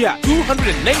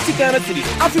 290 Ghana cedis.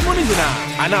 Afi money na.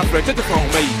 And I'm protected from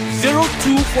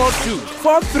 0242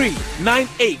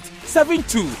 4398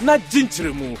 72 na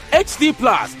Jinchiremu. HD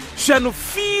Plus, Shano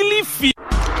Feely.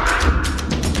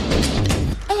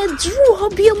 Drew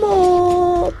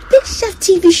Hobiomo Big Chef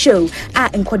TV show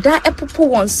Nkoda Epopo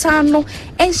Wonsano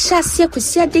and Shasia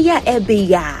Kusiadeya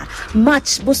Ebeya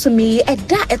Match Bosomi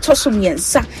Eda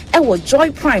Etosomiensa Ewo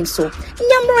Joy Prime so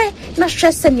Nyamre na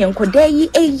Stress Nkoda yi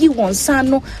eyi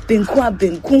Wonsano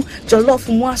Benku Jollof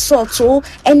Mwa Soto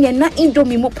Enye na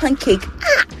Indomie mo pancake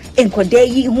Nkoda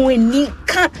yi ho ani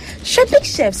ka Big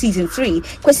Chef season 3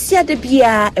 Kwasiade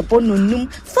bia ebononum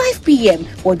 5 p.m.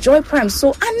 or Joy Prime so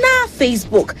ana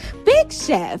Facebook Big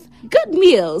Chef Good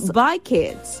Meals by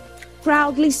Kids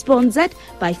proudly sponsored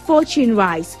by Fortune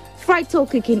Rice, Frito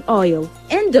Cooking Oil,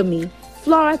 Indomie,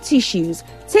 Flora Tissues,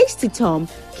 Tasty Tom,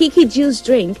 Kiki Juice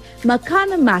Drink,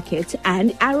 Makana Market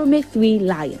and Arome 3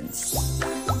 Lions.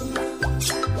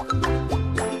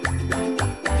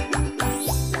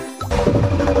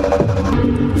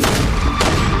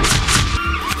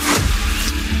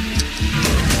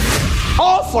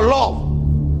 All for love.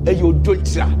 And you don't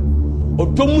try. Or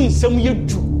don't some you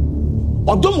do.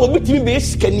 Or don't will be me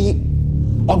skinny.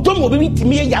 Or don't will be to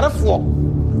me a yard for.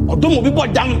 Or don't will be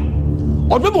bought down.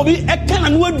 Or don't will be a can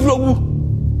and word row.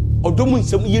 Or don't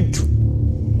some you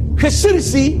do.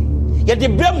 Seriously, yet the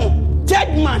Bremo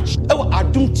third match. Oh,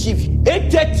 Adum TV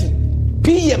 8:30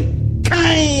 p.m.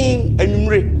 Kind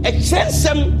and a chance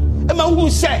some. A man who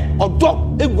said, or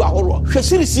dog, a guaro,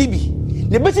 seriously.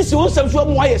 The best is also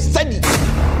from why I study.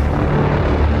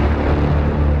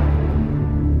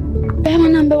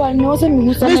 Number one knows him.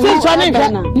 Near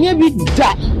be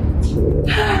that.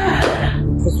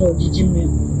 So, did you mean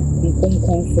come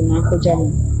from Uncle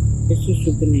Jam? It's so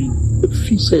super name.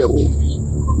 If you say, oh,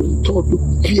 talk to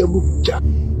Pierre.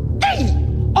 Hey,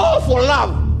 all for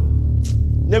love.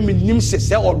 Let me name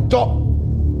say, or dog.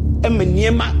 And my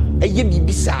name, a yebi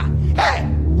bisa. Hey,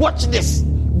 watch this.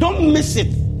 Don't miss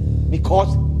it.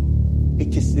 Because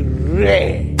it is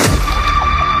rare.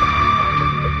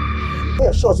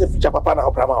 Yeah, sure, say future papa na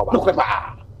oprama oba. Look at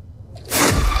that.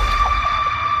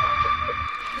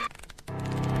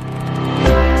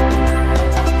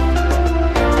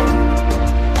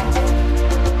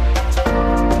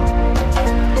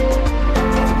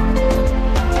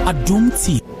 Adom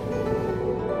TV.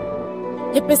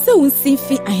 Ye pese unsi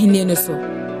fi ahene no so.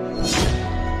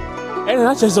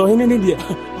 Na chezo ahene ne dia.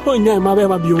 Onya ma be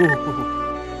ma bi o.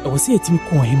 I was here to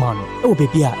call him on. Oh,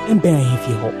 baby, and bear if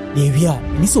you hope. There we are,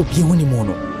 Miss Opioni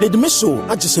Mono. Let me show.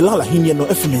 I just allow him no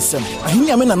FMSM. I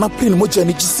hear men are not playing much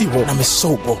energy. See what I'm a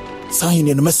sober. Sign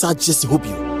in a message just to hope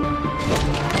you.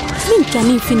 Slim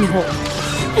Johnny Finny Hall.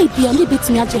 I be a little bit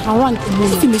near to Haran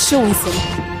to me showing some.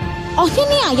 Oh, here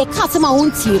I cut my own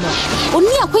team.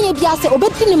 Only a quay bias or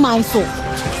betting in my soul.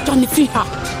 Johnny Fiha.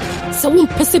 So won't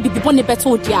pese be bonne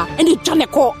beto dia and the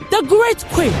Janeko. The Great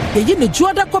Queen, the yin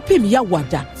Joda Copim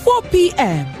Yawada, 4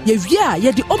 p.m. Ye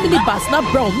the omnibus na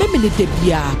brown memini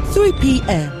debia, 3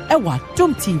 p.m. Ewa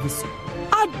Dom TV.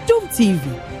 Adom TV.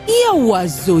 Ia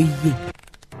was Zoe.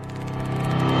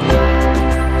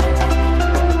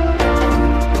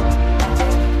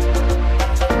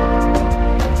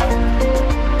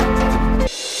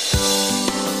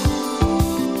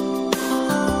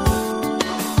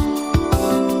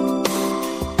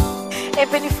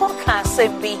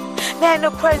 Be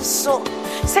Nano Prince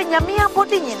Send Yamia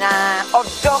Bodina or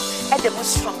dog at the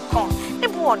most strong con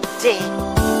in one day.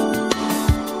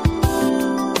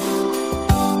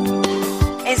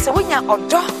 And so when you're or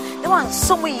dog, the one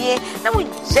somewhere, now we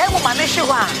jam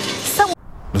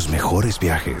Los mejores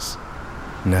viajes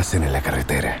nacen en la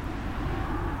carretera,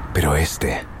 pero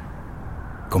este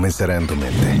comenzará en tu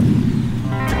mente.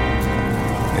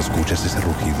 ¿Escuchas ese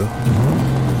rugido?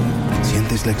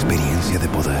 ¿Sientes la experiencia de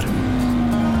poder?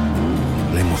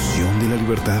 ¿La emoción de la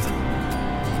libertad?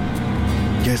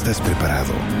 Ya estás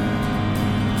preparado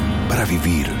para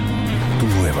vivir tu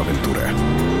nueva aventura.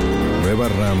 Nueva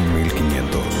RAM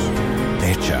 1500.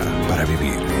 Hecha para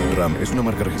vivir. RAM es una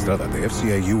marca registrada de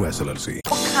FCI US LLC.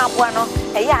 Bueno,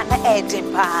 ella na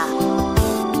edimpa.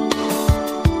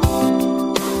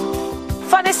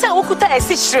 Fanesa ukuta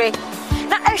esishre.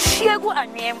 Na ehwiegu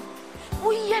anwem.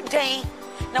 Uye den.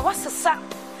 Na wasesa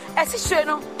esishre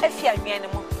no efi anwen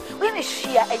mu. When is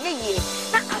she a ye?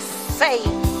 Not a say.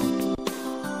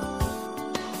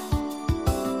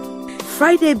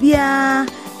 Friday, bia,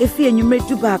 if you made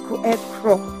tobacco at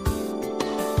crop.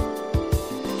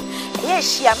 Yes,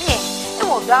 she a me. It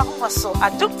will go so. I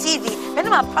took TV, and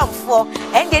I'm a pump for,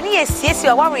 and then yes, you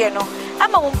are warrior. No,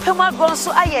 I'm a woman grown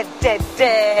so I am dead.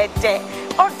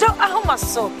 Or don't I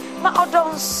so. My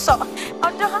odon so.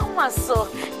 Or don't I so.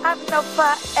 I'm not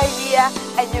far a year,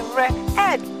 and you're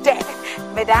dead.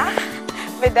 Meda,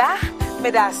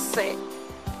 Meda say.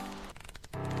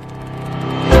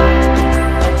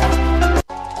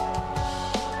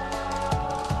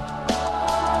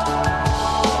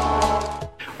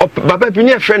 Baba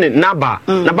Pini a friend Naba,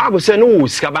 na Bible say no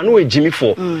skaba no ejimi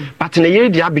for. But na yeri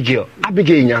di Abigail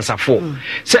nyansa for.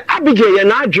 Say Abigail ye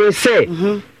na adwen say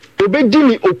obedi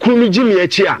ni okunu jimi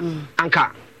echi a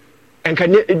anka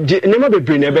nema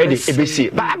bebre na be de ebesi.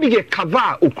 But Abigail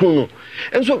kava okunu.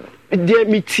 Enso de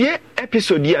mitie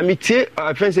episode ya mitie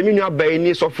friends me nua ba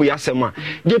ni sofo ya sema.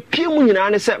 De pie mu nyina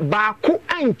ne say ba ko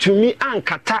antumi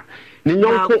ankata ne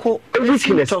nyonko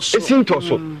weakness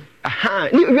esintoso. Aha,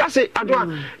 ni wiase adwa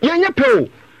yenya pe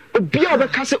obi a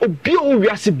obeka se obi o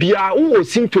wiase bia wo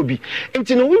sinto bi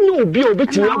enti no wonyo obi a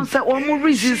obetimi am say omo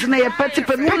reasons na ye petty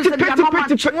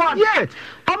yes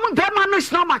omo bema no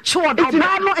is not matured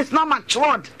no is not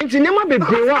matured enti nema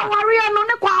bebrewa warrior no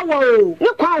ne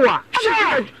kwawa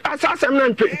asasem na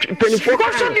 24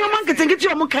 ko so ni o man ketenketi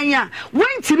omo kan ya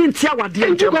wentimi ntia wade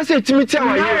enti ko se timi tia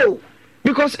wa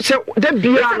because se the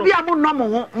bia mo no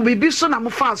mo bibi so na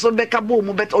mo fa so beka bo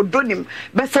mo bet odonim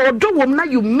but say odowom na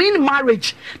you mean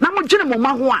marriage na mo dwene mo ma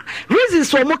ho a reasons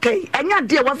so mo kai enya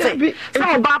de wo say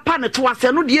oba pa ne to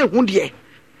ase no de ehu de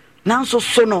nanso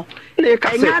so no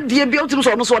enya de bia otim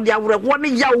so no so de awre wo ne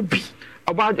ya obi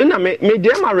about na me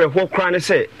de ma reho kra ne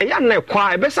say eya na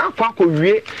kwa e be san kwa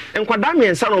wie enkwada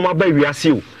miensa no ma ba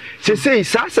wiase o say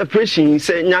separation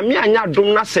say nyame anya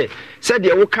dom na say said the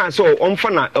wokan so omfa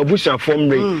abusia form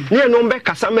rei ne no be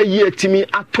kasa ma yi atimi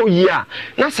ato yi a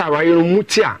na saraye no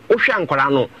muti a wo hwa nkwara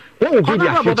no wo obi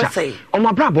dia future o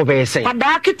ma bra bo be say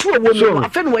pada ketu wo mu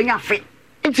afa no wanya afe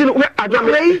nti no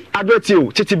adwati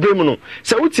o titi brem no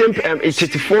say wuti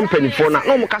titi form penifo na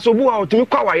no mo kasa obu a otimi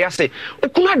kwa wa ya say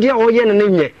okuna dia o ye ne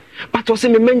nye but o se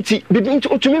me menti bibi nti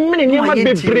otumi mene ne ma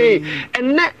bebre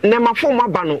enne ne ma form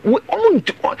aba no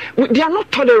they are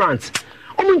not tolerant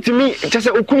omuntimi chese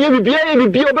okunye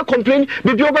bibia obe complain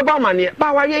bibia obe ba mane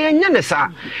ba wa ye nya ne sa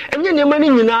enye ne mani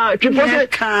nyina twefo se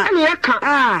ene ye ka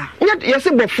nya ye se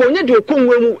bofo nya de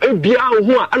okunwe mu ebia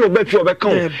ho a na oba fi obe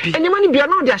kan enye mani bia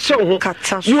na de ahye ho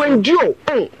you endure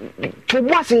to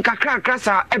boas nkakra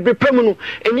sa ebrepam no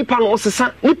enipa no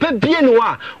osesa nipa bia ne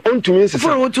wa ontumi nsesa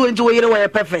for what to we were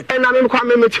perfect and na me kwa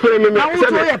me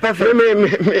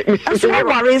so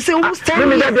worry say who stand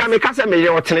me da bia me kasa me ye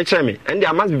otene kire me and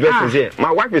there must be verses here.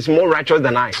 My wife is more righteous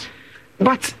than I.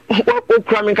 But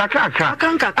cramming kakaka.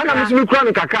 And I'm still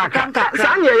cramming kakaka.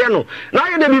 Sanya no. Now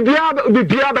you the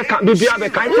bibia beka.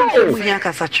 No, we yanka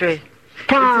satre.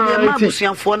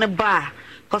 Mabusian for ne bar.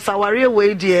 Cause our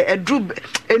way dear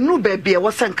a new baby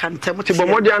wasn't cantem.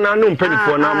 Modern no penny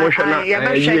for now motion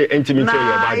intimate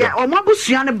or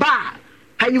Mabusian bar.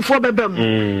 You for bebem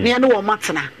near no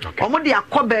matana. Or Modia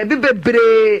Kobe,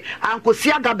 Bibre, Uncle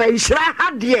Siaga Bay,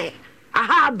 Shra dear.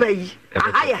 Aha bay.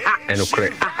 And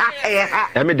okay.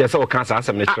 I mean, there's all kinds of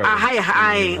some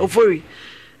I ofori.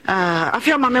 I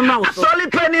feel my memory. Solid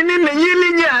penny in the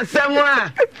Yilinia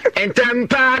somewhere. And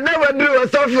Tampa never do a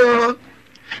sofa.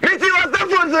 Missy was the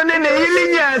phone in the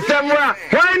Yilinia somewhere.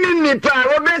 Why in Nipa,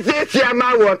 Robert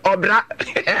Yama Obra?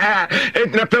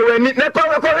 It's not a minute,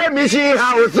 Nako, Missy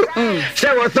house. She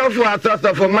was so for a source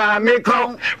of my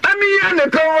make-up. And the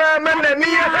co-woman and me,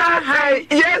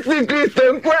 yes,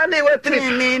 Christian, when they were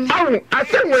training. Oh, I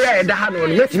said, well, the hand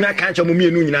on let me catch a mummy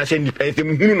and I send the pay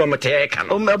him no matter.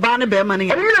 Oh, my banner bear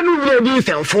money. I'm going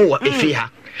to for if he ha.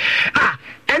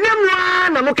 And then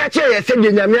one, I'm catching a send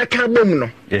in American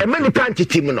woman, a many panty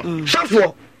timono. So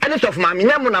for, and it's of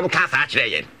mammy, I'm cast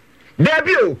actually.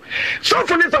 Debut. So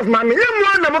for this of mammy,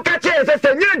 I'm catching a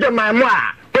send you my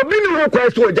moi. Obi ni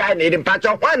request wo jai na edin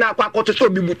pacho ho na akwa to so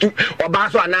bi butu oba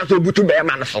so ana so butu be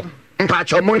ma no so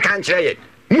mpacho mon kan kire ye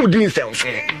mu din self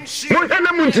mo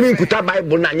na mu ntimi nkuta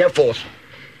bible na nya force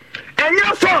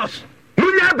enya force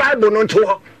mu nya bible no nto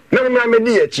ho na mu na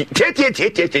medi achi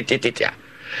tie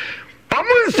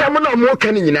omu nsem na mo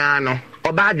kan nyina no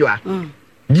oba adwa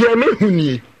die me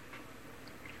huni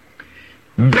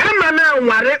be ma na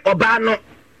nware oba no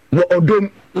wo odom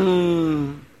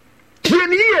tie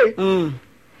ni ye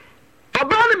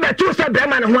Obana betu se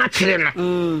bema ne ho akire no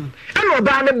ana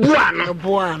obana bua no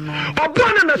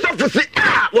obana na sofu si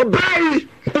obai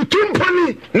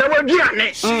utumpani na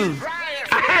waduane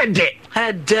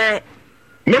hede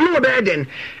me mo be den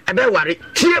ebe ware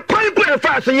tie kwan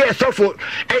fa so ye sofu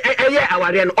eye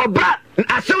aware no oba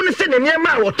asew ne se ne niam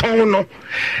a woton no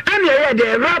ana ye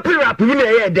de rap ni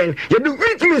ye den ye do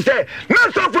it me say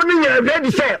na sofu ni nya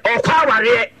ready say okwa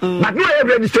aware but no ye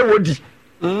ready say wodi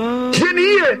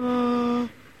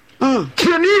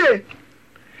Tieniye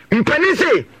mpani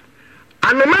se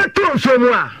anoma to nso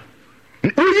mu a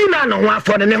Uyi na no ho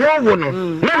afọ ne ho wo no.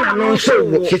 Na no so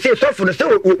wo. Sisi sofo no se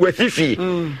wo fifi.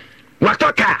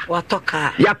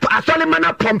 Watoka. Ya asole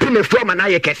mana pompi ne fu ma na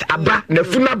ye kese aba na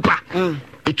fu na ba.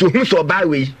 Itu hu so ba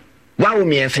we. Wa wo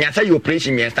me ensa say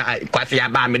operation me ensa kwase ya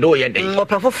ba me do ye den.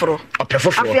 Opefoforo.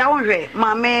 Afia wonhwe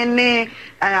ma me ne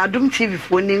Adom TV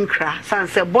fo ni nkra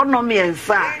sanse bono me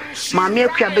ensa ma me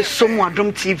akua be somu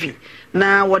Adom TV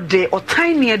na wode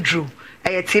otine adru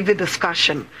TV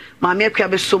discussion ma me akua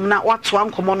be somu na wato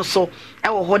ankomo no so e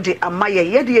wo hode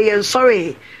amaye ye de ye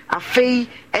sorry afei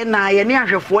e na ye ne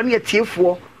ahwefo ne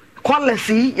tiefo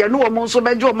quality ye no wo mo so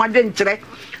bejo ma de nkyere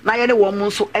na ye ne wo mo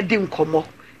so edi nkomo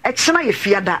echena ye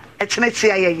fiada echena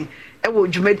tia ye e wo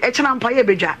dwuma echena mpa ye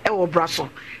bedwa e wo braso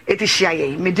eti hia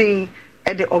ye medin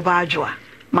e de obaadwoa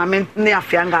ma me ne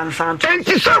afianga nsanto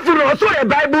enti sofu no so ye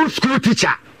Bible school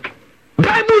teacher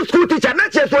na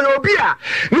cheso yo obi a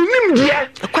nim die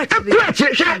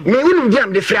akwachi me unum die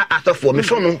am de fra asofo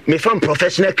me from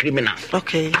professional criminals.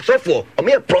 Okay, asofo o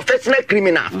me professional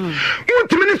criminals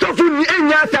utimi ni sofu ni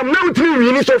enya asam na utimi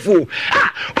wi ni sofu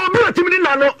obi otimi ni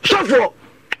na no sofu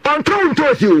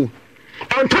onto si o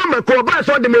onto ko ba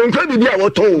so de me nka bibi a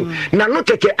woto na no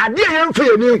keke ade a yemfa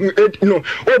ye ni no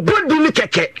obodi ni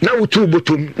keke na utu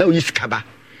botom na uyiskaba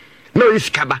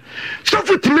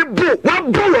sofu timi bo wa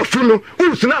bo wofu no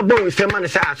usu na bo nsema ne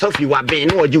sa sofu wa ben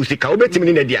no oji usika obetimi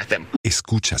ni na di asem.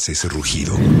 Escuchas ese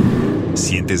rugido.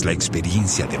 Sientes la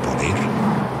experiencia de poder,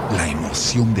 la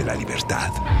emoción de la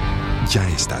libertad. Ya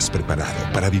estás preparado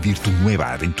para vivir tu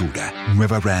nueva aventura.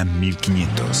 Nueva Ram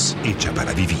 1500, hecha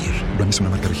para vivir. Ram es una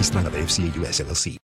marca registrada de FCA US LLC.